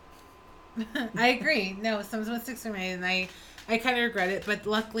made. I agree. No, some mistakes were made, and I kind of regret it. But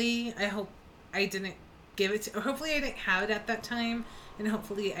luckily, I hope I didn't give it to. Or hopefully, I didn't have it at that time, and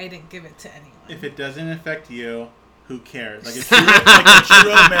hopefully, I didn't give it to anyone. If it doesn't affect you, who cares? Like a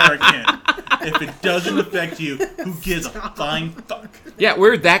true American. If it doesn't affect you, who gives a flying fuck? Yeah,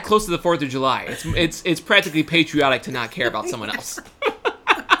 we're that close to the 4th of July. It's practically patriotic to not care about someone else.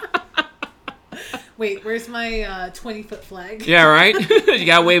 Wait, where's my 20-foot flag? Yeah, right. You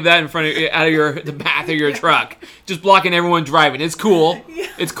gotta wave that in front of out of the back of your truck, just blocking everyone driving. It's cool. Yeah.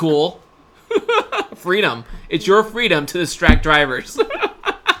 It's cool. Freedom. It's your freedom to distract drivers.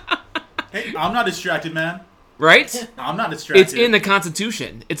 Hey, I'm not distracted, man. Right? I'm not distracted. It's in the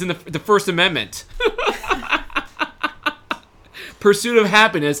Constitution. It's in the First Amendment. Pursuit of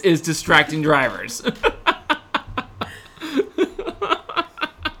happiness is distracting drivers.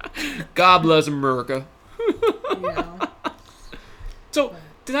 God bless America. Yeah. So,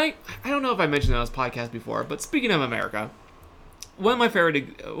 I don't know if I mentioned it on this podcast before, but speaking of America, one of my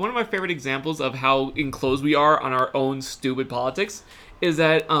favorite examples of how enclosed we are on our own stupid politics is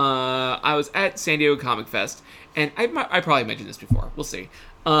that I was at San Diego Comic Fest, and I probably mentioned this before. We'll see.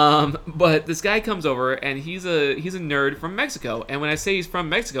 But this guy comes over, and he's a nerd from Mexico. And when I say he's from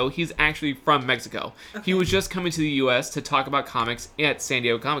Mexico, he's actually from Mexico. Okay. He was just coming to the U.S. to talk about comics at San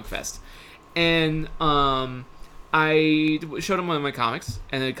Diego Comic Fest. And I showed him one of my comics,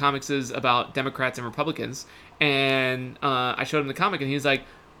 and the comics is about Democrats and Republicans. And I showed him the comic, and he's like,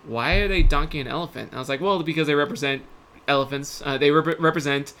 "Why are they donkey and elephant?" And I was like, "Well, because they represent elephants. They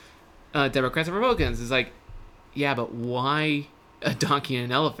represent Democrats and Republicans." He's like, "Yeah, but why a donkey and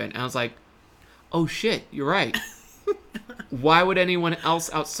an elephant?" And I was like, "Oh shit, you're right. Why would anyone else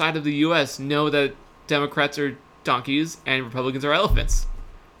outside of the U.S. know that Democrats are donkeys and Republicans are elephants?"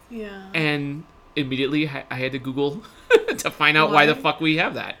 Yeah. And immediately I had to Google to find out why the fuck we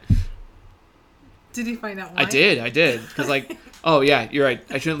have that. Did you find out why? I did. Because oh yeah, you're right.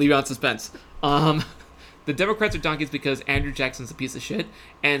 I shouldn't leave you on suspense. The Democrats are donkeys because Andrew Jackson's a piece of shit,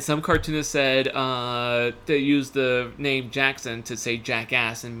 and some cartoonists said they used the name Jackson to say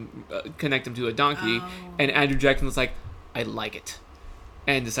jackass and connect him to a donkey, and Andrew Jackson was like, "I like it,"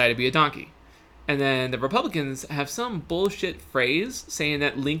 and decided to be a donkey. And then the Republicans have some bullshit phrase saying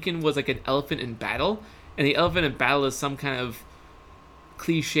that Lincoln was like an elephant in battle, and the elephant in battle is some kind of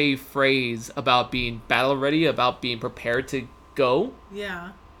cliche phrase about being battle ready, about being prepared to go.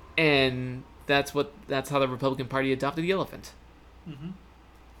 Yeah. And that's how the Republican Party adopted the elephant. Mm-hmm.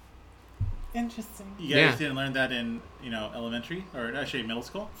 Interesting. You guys didn't learn that in elementary or actually middle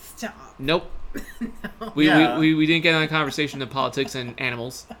school? Stop. Nope. No. We didn't get on a conversation of politics and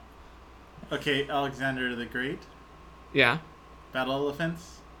animals. Okay, Alexander the Great. Yeah. Battle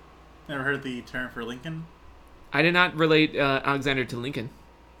elephants. Never heard the term for Lincoln? I did not relate Alexander to Lincoln.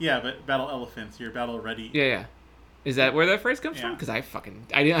 Yeah, but battle elephants. You're battle ready. Yeah. Is that where that phrase comes from? Because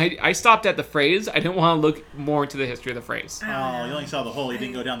I stopped at the phrase. I didn't want to look more into the history of the phrase. Oh, you only saw the hole. You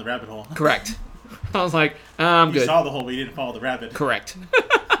didn't go down the rabbit hole. Correct. I was like, I'm good. You saw the hole, but you didn't follow the rabbit. Correct.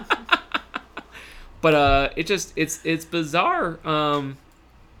 But it's bizarre.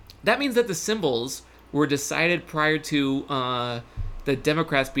 That means that the symbols were decided prior to the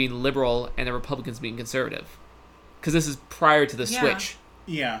Democrats being liberal and the Republicans being conservative. Because this is prior to the switch.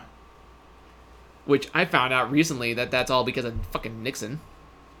 Yeah. Which I found out recently that's all because of fucking Nixon.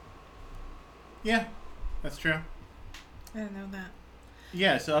 Yeah, that's true. I didn't know that.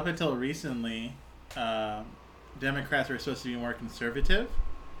 Yeah, so up until recently, Democrats were supposed to be more conservative.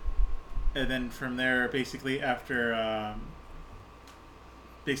 And then from there, basically after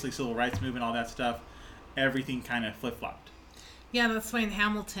civil rights movement, all that stuff, everything kind of flip-flopped. Yeah, that's why in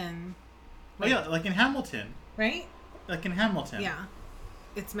Hamilton. Like in Hamilton. Right? Like in Hamilton. Yeah.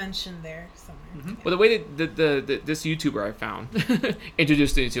 It's mentioned there somewhere. Mm-hmm. Well, the way that this YouTuber I found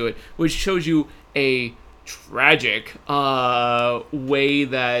introduced me to it, which shows you a tragic way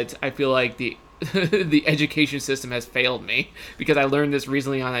that I feel like the the education system has failed me, because I learned this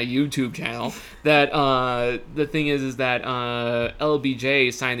recently on a YouTube channel that the thing is that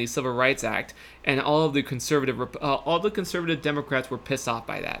LBJ signed the Civil Rights Act, and all the conservative Democrats were pissed off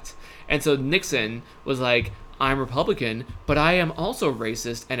by that, and so Nixon was like, "I'm Republican, but I am also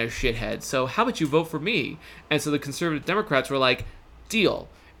racist and a shithead, so how about you vote for me?" And so the conservative Democrats were like, "Deal."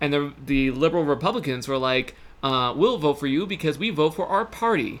 And the liberal Republicans were like, we'll vote for you because we vote for our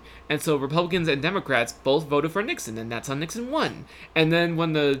party. And so Republicans and Democrats both voted for Nixon, and that's how Nixon won. And then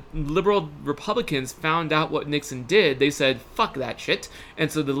when the liberal Republicans found out what Nixon did, they said, fuck that shit.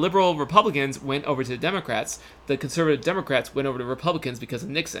 And so the liberal Republicans went over to the Democrats. The conservative Democrats went over to Republicans because of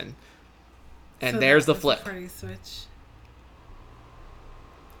Nixon. And So there's the that was flip. Party switch.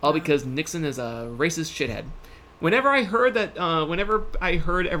 All because Nixon is a racist shithead. Whenever I heard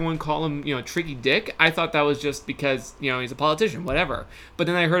everyone call him, Tricky Dick, I thought that was just because, he's a politician, whatever. But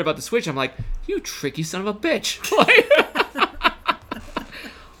then I heard about the switch, I'm like, you tricky son of a bitch.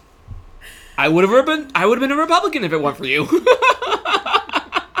 I would have been a Republican if it weren't for you.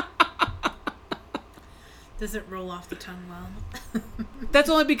 Does it roll off the tongue well? That's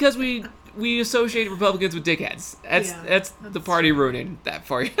only because we associate Republicans with dickheads. That's the party ruining that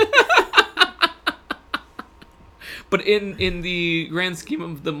for you. But in the grand scheme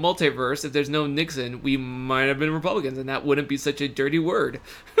of the multiverse, if there's no Nixon, we might have been Republicans, and that wouldn't be such a dirty word.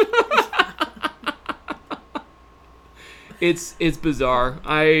 It's bizarre.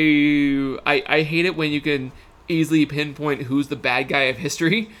 I hate it when you can easily pinpoint who's the bad guy of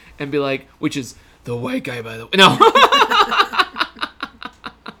history and be like, which is the white guy, by the way. No.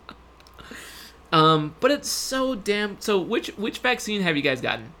 But it's so damn. So which vaccine have you guys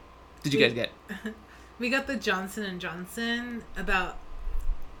gotten? Did you guys get? We got the Johnson & Johnson about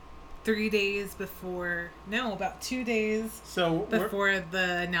 3 days before... No, about 2 days before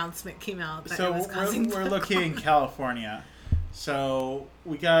the announcement came out that it was causing we're located in California. So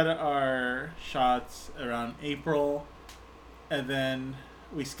we got our shots around April, and then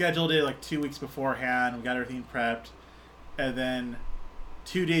we scheduled it like 2 weeks beforehand. We got everything prepped, and then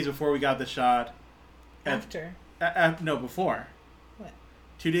 2 days before we got the shot... After? No, before. What?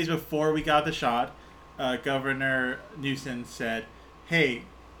 2 days before we got the shot... Governor Newsom said, hey,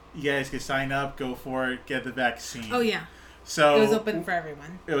 you guys can sign up, go for it, get the vaccine. Oh, yeah. So it was open for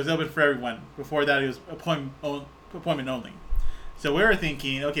everyone. It was open for everyone. Before that, it was appointment only. So we were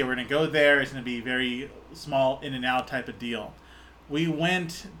thinking, okay, we're going to go there. It's going to be very small, in and out type of deal. We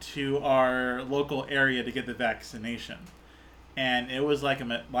went to our local area to get the vaccination. And it was like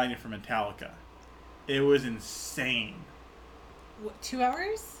a line for Metallica. It was insane. What, 2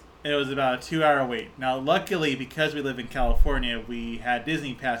 hours? It was about a 2-hour wait. Now, luckily, because we live in California, we had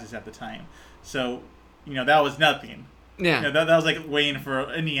Disney passes at the time. So, that was nothing. Yeah. That was like waiting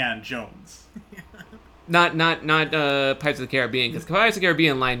for Indiana Jones. Not Pirates of the Caribbean, because Pirates of the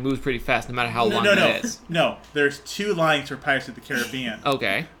Caribbean line moves pretty fast no matter how long it is. No, there's 2 lines for Pirates of the Caribbean.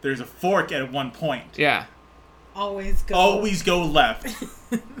 Okay. There's a fork at one point. Yeah. Always go left.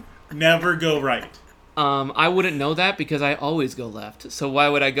 Never go right. I wouldn't know that because I always go left. So why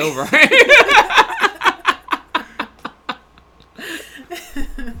would I go right?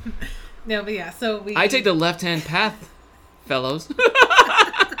 No, but yeah, so I take the left-hand path, fellows.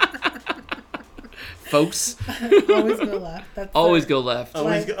 Folks. Always go left. That's always go left.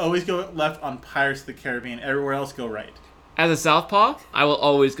 Always go left on Pirates of the Caribbean. Everywhere else, go right. As a southpaw, I will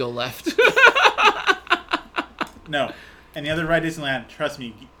always go left. No. Any other ride Disneyland, trust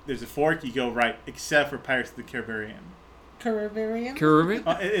me, there's a fork, you go right, except for Pirates of the Caribbean. Caribbean? Caribbean?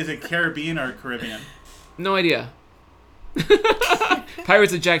 Is it Caribbean or Caribbean? No idea.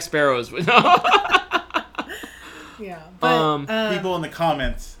 Pirates of Jack Sparrow's. Yeah. But, people in the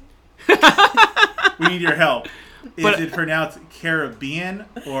comments, we need your help. Is it pronounced Caribbean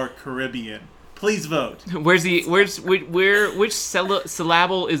or Caribbean? Please vote. Which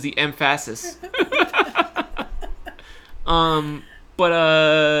syllable is the emphasis? But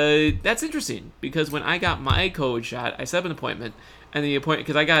that's interesting because when I got my COVID shot, I set up an appointment, and the appointment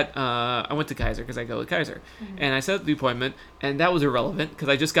because I went to Kaiser because I go to Kaiser, and I set up the appointment, and that was irrelevant because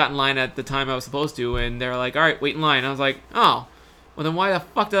I just got in line at the time I was supposed to, and they were like, "All right, wait in line." I was like, "Oh, well then why the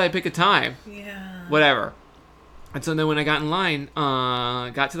fuck did I pick a time?" Yeah. Whatever. And so then when I got in line,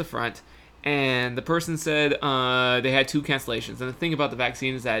 got to the front. And the person said they had 2 cancellations. And the thing about the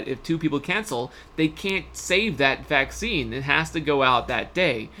vaccine is that if 2 people cancel, they can't save that vaccine. It has to go out that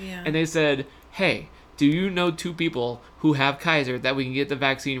day. Yeah. And they said, hey, do you know 2 people who have Kaiser that we can get the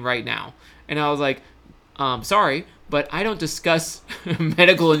vaccine right now? And I was like, sorry, but I don't discuss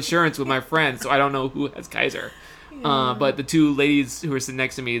medical insurance with my friends, so I don't know who has Kaiser. Yeah. But the 2 ladies who were sitting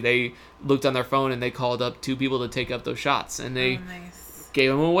next to me, they looked on their phone and they called up 2 people to take up those shots. And they... nice. Gave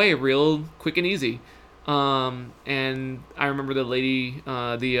them away real quick and easy. And I remember the lady,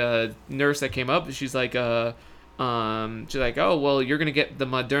 the nurse that came up, she's like, oh, well, you're going to get the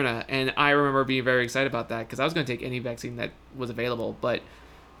Moderna. And I remember being very excited about that because I was going to take any vaccine that was available, but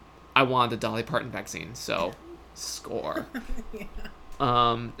I wanted the Dolly Parton vaccine, so score. Yeah.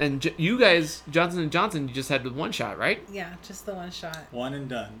 And you guys, Johnson & Johnson, you just had the one shot, right? Yeah, just the one shot. One and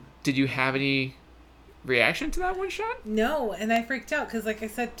done. Did you have any reaction to that one shot? No, and I freaked out because, like I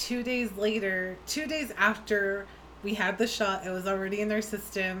said, 2 days later, 2 days after we had the shot, it was already in their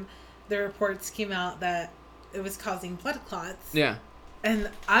system. The reports came out that it was causing blood clots. Yeah. And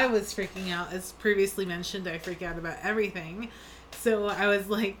I was freaking out. As previously mentioned, I freak out about everything. So I was,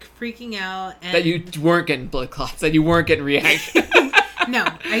 like, freaking out. And That you weren't getting blood clots, that you weren't getting reaction. No,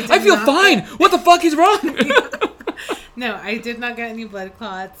 I did I feel not fine. get- What the fuck is wrong? No, I did not get any blood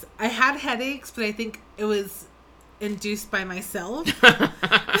clots. I had headaches, but I think it was induced by myself.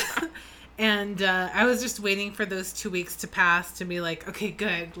 And I was just waiting for those 2 weeks to pass to be like, okay,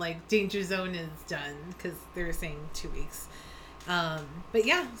 good. Like, danger zone is done. Because they were saying 2 weeks. But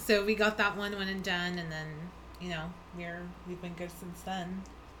yeah, so we got that one and done. And then, you know, we've been good since then.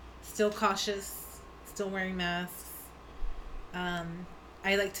 Still cautious. Still wearing masks.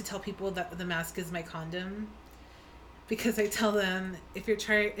 I like to tell people that the mask is my condom. Because I tell them, if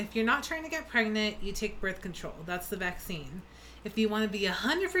you're not trying to get pregnant, you take birth control. That's the vaccine. If you want to be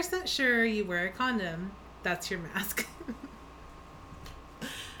 100% sure, you wear a condom. That's your mask.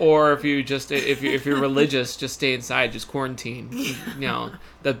 Or if you're religious, just stay inside, just quarantine. You know,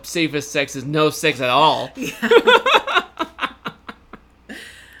 the safest sex is no sex at all.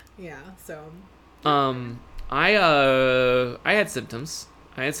 Yeah, so. I had symptoms.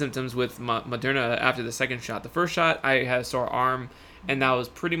 I had symptoms with Moderna after the second shot. The first shot, I had a sore arm, and that was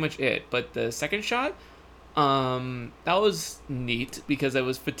pretty much it. But the second shot, that was neat because I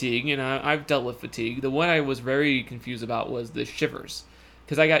was fatigued, and I've dealt with fatigue. The one I was very confused about was the shivers,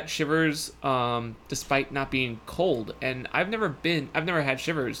 because I got shivers despite not being cold, and I've never had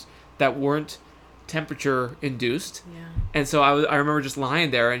shivers that weren't temperature induced. Yeah. And so I remember just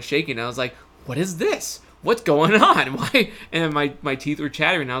lying there and shaking. And I was like, "What is this? What's going on? Why?" And my teeth were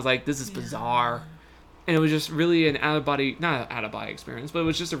chattering. And I was like, "This is bizarre." And it was just really not an out of body experience, but it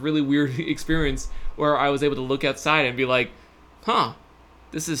was just a really weird experience where I was able to look outside and be like, "Huh,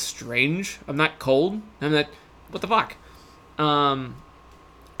 this is strange. I'm not cold. I'm not. What the fuck?" And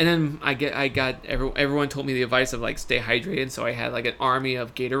then everyone told me the advice of like stay hydrated. So I had like an army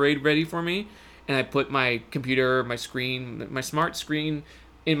of Gatorade ready for me, and I put my computer, my smart screen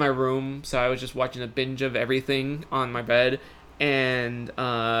in my room, so I was just watching a binge of everything on my bed. And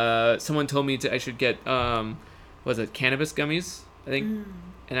someone told me I should get cannabis gummies, I think.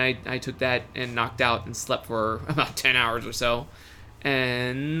 And I took that and knocked out and slept for about 10 hours or so,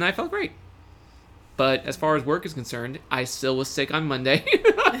 and I felt great. But as far as work is concerned, I still was sick on Monday.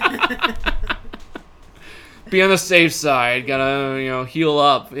 Be on the safe side, gotta heal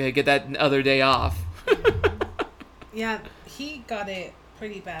up, get that other day off. Yeah, he got it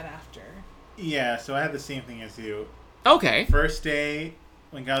pretty bad after. Yeah, so I had the same thing as you. Okay. First day,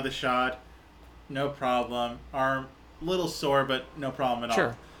 when got the shot, no problem. Arm, little sore, but no problem at all.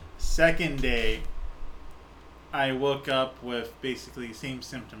 Sure. Second day, I woke up with basically same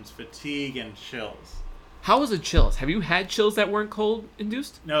symptoms, fatigue and chills. How was the chills? Have you had chills that weren't cold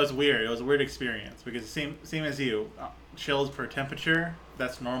induced? No, it was weird. It was a weird experience because same as you. Chills per temperature,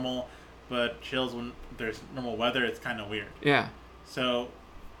 that's normal, but chills when there's normal weather, it's kind of weird. Yeah. So,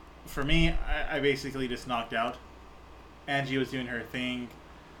 for me, I basically just knocked out. Angie was doing her thing,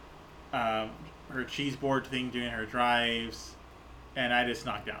 her cheese board thing, doing her drives, and I just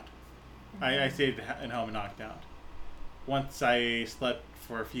knocked out. I stayed at home and knocked out. Once I slept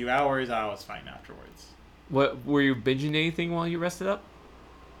for a few hours, I was fine afterwards. What were you binging anything while you rested up?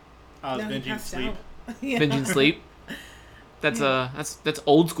 I was No, he binging passed sleep. out. Yeah. Binging sleep? That's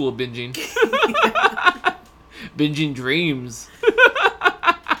old school binging. Binging dreams.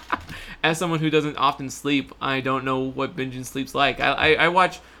 As someone who doesn't often sleep, I don't know what binging sleep's like.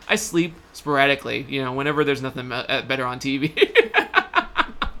 I sleep sporadically, whenever there's nothing better on TV.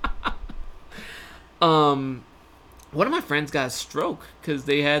 One of my friends got a stroke because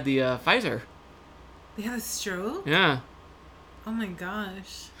they had the Pfizer. They had a stroke? Yeah. Oh my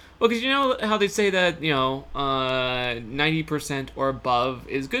gosh. Well, because you know how they say that, 90% or above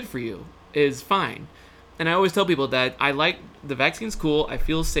is good for you, is fine. And I always tell people that I like the vaccine's cool. I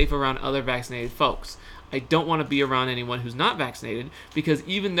feel safe around other vaccinated folks. I don't want to be around anyone who's not vaccinated because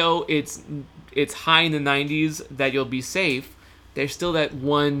even though it's high in the 90s that you'll be safe, there's still that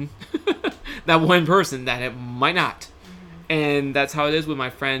one person that it might not. And that's how it is with my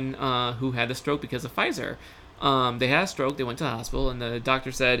friend who had a stroke because of Pfizer. They had a stroke. They went to the hospital, and the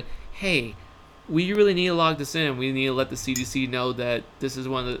doctor said, "Hey, we really need to log this in. We need to let the CDC know that this is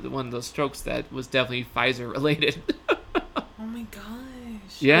one of those strokes that was definitely Pfizer related." Oh my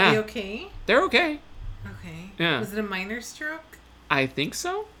gosh. Yeah. Are they okay? They're okay. Okay. Yeah. Was it a minor stroke? I think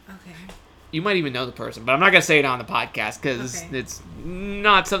so. Okay. You might even know the person, but I'm not gonna say it on the podcast because Okay. it's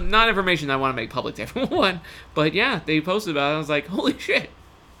not information I want to make public to everyone. But yeah, they posted about it. I was like, holy shit,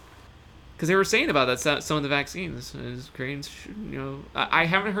 because they were saying about that some of the vaccines is creating. I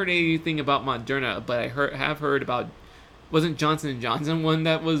haven't heard anything about Moderna, but I have heard about. Wasn't Johnson & Johnson one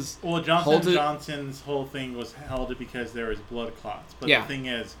that was Well, Johnson halted? Johnson's whole thing was held because there was blood clots. But Yeah. the thing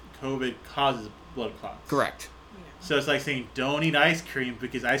is, COVID causes blood clots. Correct. So it's like saying, don't eat ice cream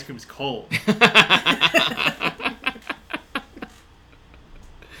because ice cream's cold.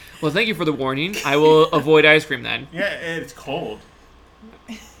 Well, thank you for the warning. I will avoid ice cream then. Yeah, it's cold.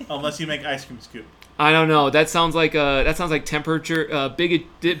 Unless you make ice cream scoop. I don't know. That sounds like temperature,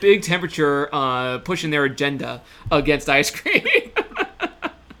 big temperature, pushing their agenda against ice cream.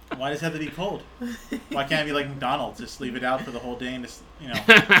 Why does it have to be cold? Why can't it be like McDonald's? Just leave it out for the whole day and just, be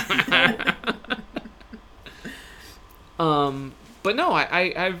cold. But no,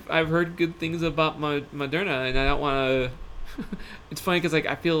 I've heard good things about Moderna, and I don't want to. It's funny because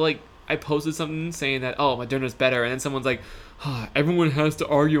I feel like I posted something saying that Moderna's better, and then someone's like, everyone has to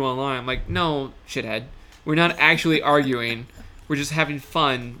argue online. I'm like, no, shithead, we're not actually arguing. We're just having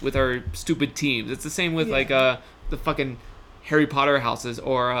fun with our stupid teams. It's the same with the fucking Harry Potter houses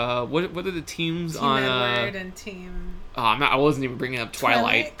or what are the teams Team on Edward and Team. I wasn't even bringing up Twilight.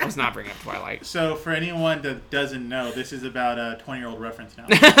 Twilight? I was not bringing up Twilight. So for anyone that doesn't know, this is about a 20-year-old reference now.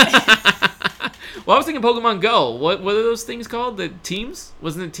 Well, I was thinking Pokemon Go. What are those things called? The teams?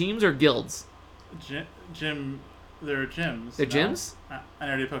 Wasn't it teams or guilds? Gym, they're gyms. They're no? gyms? I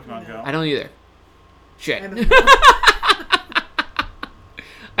never did Pokemon Go. I don't either. Shit. I don't know.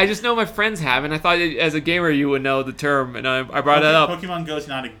 I just know my friends have, and I thought as a gamer you would know the term, and I brought that up. Pokemon Go is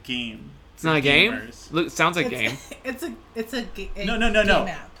not a game. It's not a game? Gamers. Look, sounds like a game. It's a No. game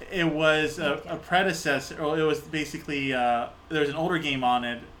app. It was a predecessor. Or it was basically there was an older game on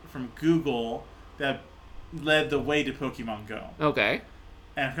it from Google that led the way to Pokemon Go. Okay.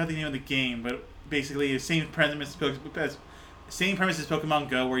 And I forgot the name of the game, but basically the same premise as Pokemon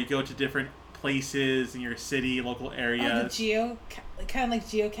Go, where you go to different places in your city, local areas. Kind of like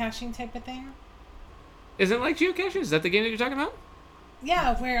geocaching type of thing. Isn't it like geocaching? Is that the game that you're talking about?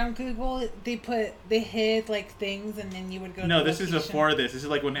 Yeah, where on Google they hid like things, and then you would go. No, to this is location. before this. This is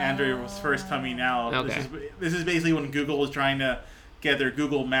like when Android was first coming out. Okay. This is basically when Google was trying to get their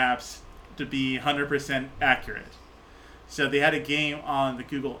Google Maps to be 100% accurate. So they had a game on the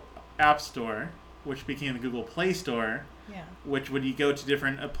Google App Store, which became the Google Play Store. Yeah. Which when you go to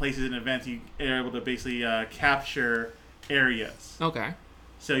different places and events, you are able to basically capture areas. Okay.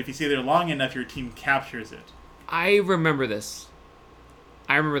 So if you stay there long enough, your team captures it. I remember this.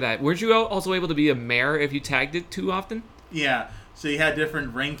 I remember that. Weren't you also able to be a mayor if you tagged it too often? Yeah. So you had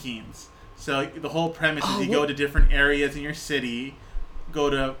different rankings. So the whole premise is you what? go to different areas in your city, go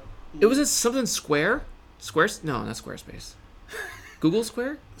to... It wasn't something Square? No, not Squarespace. Google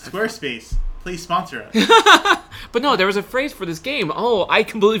Square? Squarespace. Please sponsor us. But no, there was a phrase for this game. Oh, I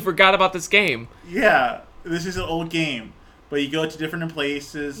completely forgot about this game. Yeah. This is an old game. But you go to different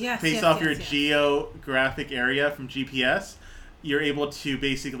places based off your geographic area from GPS. You're able to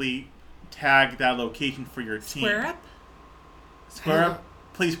basically tag that location for your team. Square Up,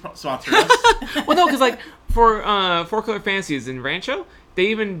 please sponsor us. Well, no, because for Four Color Fantasies in Rancho, they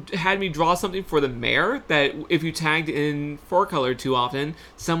even had me draw something for the mayor that if you tagged in Four Color too often,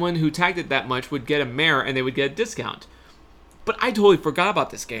 someone who tagged it that much would get a mayor and they would get a discount. But I totally forgot about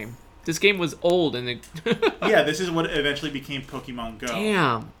this game. This game was old and Yeah, this is what eventually became Pokemon Go.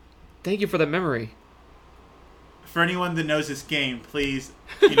 Damn. Thank you for that memory. For anyone that knows this game, please,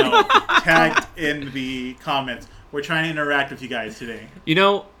 tag in the comments. We're trying to interact with you guys today.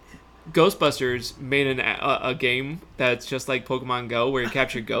 Ghostbusters made a game that's just like Pokemon Go where you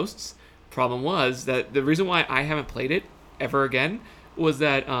capture ghosts. Problem was that the reason why I haven't played it ever again was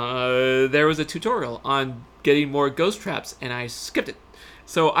that there was a tutorial on getting more ghost traps, and I skipped it.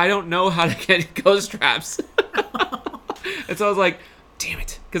 So I don't know how to get ghost traps. And so I was like, damn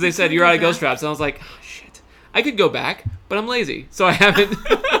it. Because they said you're out of ghost traps. And I was like, oh, shit. I could go back, but I'm lazy. So I haven't.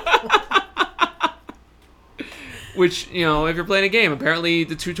 Which, if you're playing a game, apparently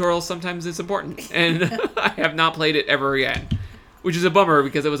the tutorial sometimes is important. And I have not played it ever again. Which is a bummer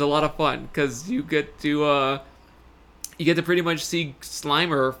because it was a lot of fun. Because you get to pretty much see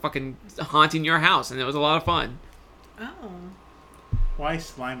Slimer fucking haunting your house. And it was a lot of fun. Oh. Why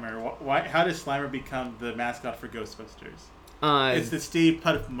Slimer? How does Slimer become the mascot for Ghostbusters? It's the Stay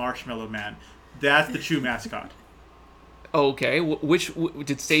Puft Marshmallow Man. That's the true mascot. Okay.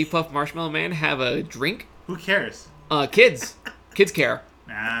 Did Stay Puft Marshmallow Man have a drink? Who cares? Kids. Kids care.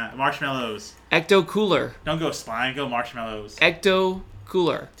 Nah, marshmallows. Ecto Cooler. Don't go slime, go marshmallows. Ecto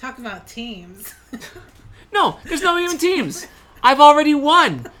Cooler. Talk about teams. No, there's no even teams. I've already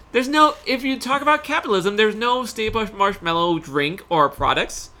won. There's no, if you talk about capitalism, there's no Stay Puft Marshmallow drink or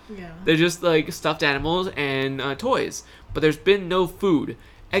products. Yeah. They're just like stuffed animals and toys. But there's been no food.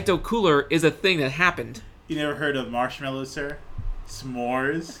 Ecto Cooler is a thing that happened. You never heard of marshmallows, sir?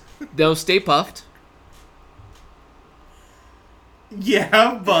 S'mores? They'll Stay Puft.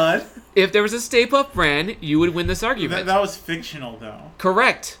 Yeah, but... If there was a Stay Puft brand, you would win this argument. That was fictional, though.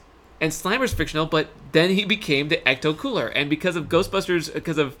 Correct. And Slimer's fictional, but then he became the Ecto Cooler. And because of Ghostbusters,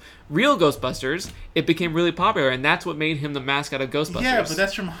 because of real Ghostbusters, it became really popular. And that's what made him the mascot of Ghostbusters. Yeah, but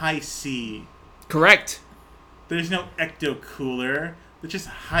that's from High C. Correct. There's no Ecto Cooler. It's just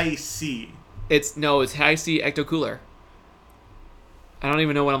High C. It's High C Ecto Cooler. I don't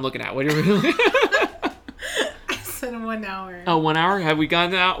even know what I'm looking at. What are you really? I said 1 hour. Oh, 1 hour? Have we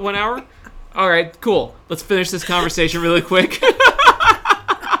gone out 1 hour? All right, cool. Let's finish this conversation really quick.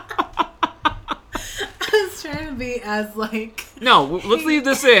 I was trying to be as like. No, let's leave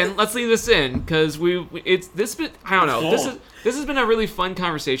this in. Let's leave this in because I don't know. This has been a really fun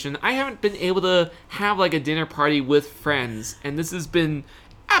conversation. I haven't been able to have like a dinner party with friends, and this has been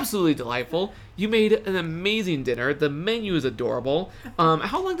absolutely delightful. You made an amazing dinner. The menu is adorable.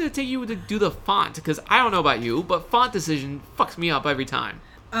 How long did it take you to do the font? Because I don't know about you, but font decision fucks me up every time.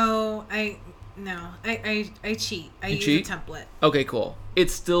 Oh, I cheat. I use cheat? a template. Okay, cool.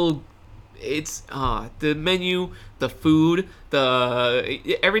 It's the menu, the food,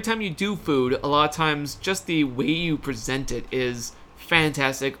 every time you do food, a lot of times just the way you present it is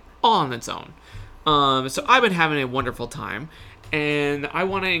fantastic all on its own. So I've been having a wonderful time, and I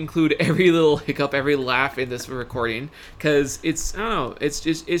want to include every little hiccup, every laugh in this recording because it's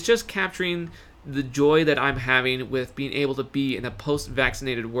just capturing the joy that I'm having with being able to be in a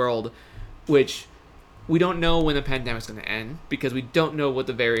post-vaccinated world, which we don't know when the pandemic's going to end because we don't know what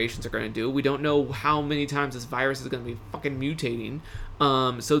the variations are going to do. We don't know how many times this virus is going to be fucking mutating.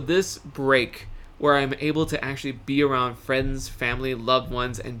 So this break where I'm able to actually be around friends, family, loved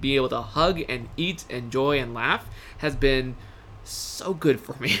ones, and be able to hug and eat, enjoy, and laugh has been so good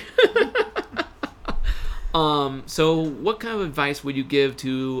for me. So what kind of advice would you give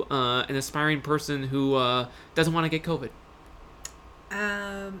to an aspiring person who doesn't want to get COVID?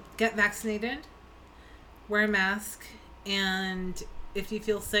 Get vaccinated. Wear a mask, and if you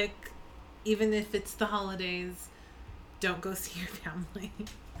feel sick, even if it's the holidays, don't go see your family.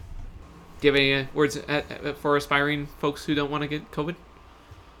 Do you have any words for aspiring folks who don't want to get COVID?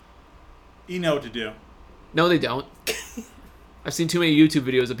 You know what to do. No, they don't. I've seen too many YouTube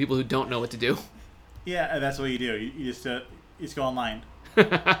videos of people who don't know what to do. Yeah, that's what you do. You just go online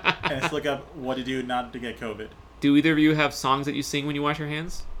and just look up what to do not to get COVID. Do either of you have songs that you sing when you wash your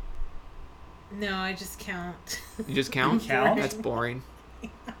hands? No, I just count. You just count? Count? That's boring.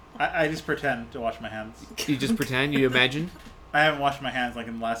 I just pretend to wash my hands. You just pretend? You imagine? I haven't washed my hands like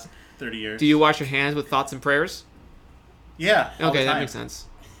in the last 30 years. Do you wash your hands with thoughts and prayers? Yeah. All Okay, the that time. makes sense.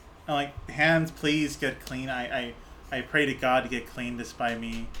 I'm like, hands, please get clean. I pray to God to get clean just by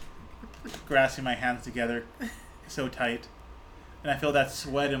me grasping my hands together so tight. And I feel that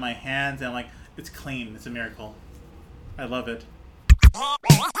sweat in my hands, and I'm like, it's clean. It's a miracle. I love it.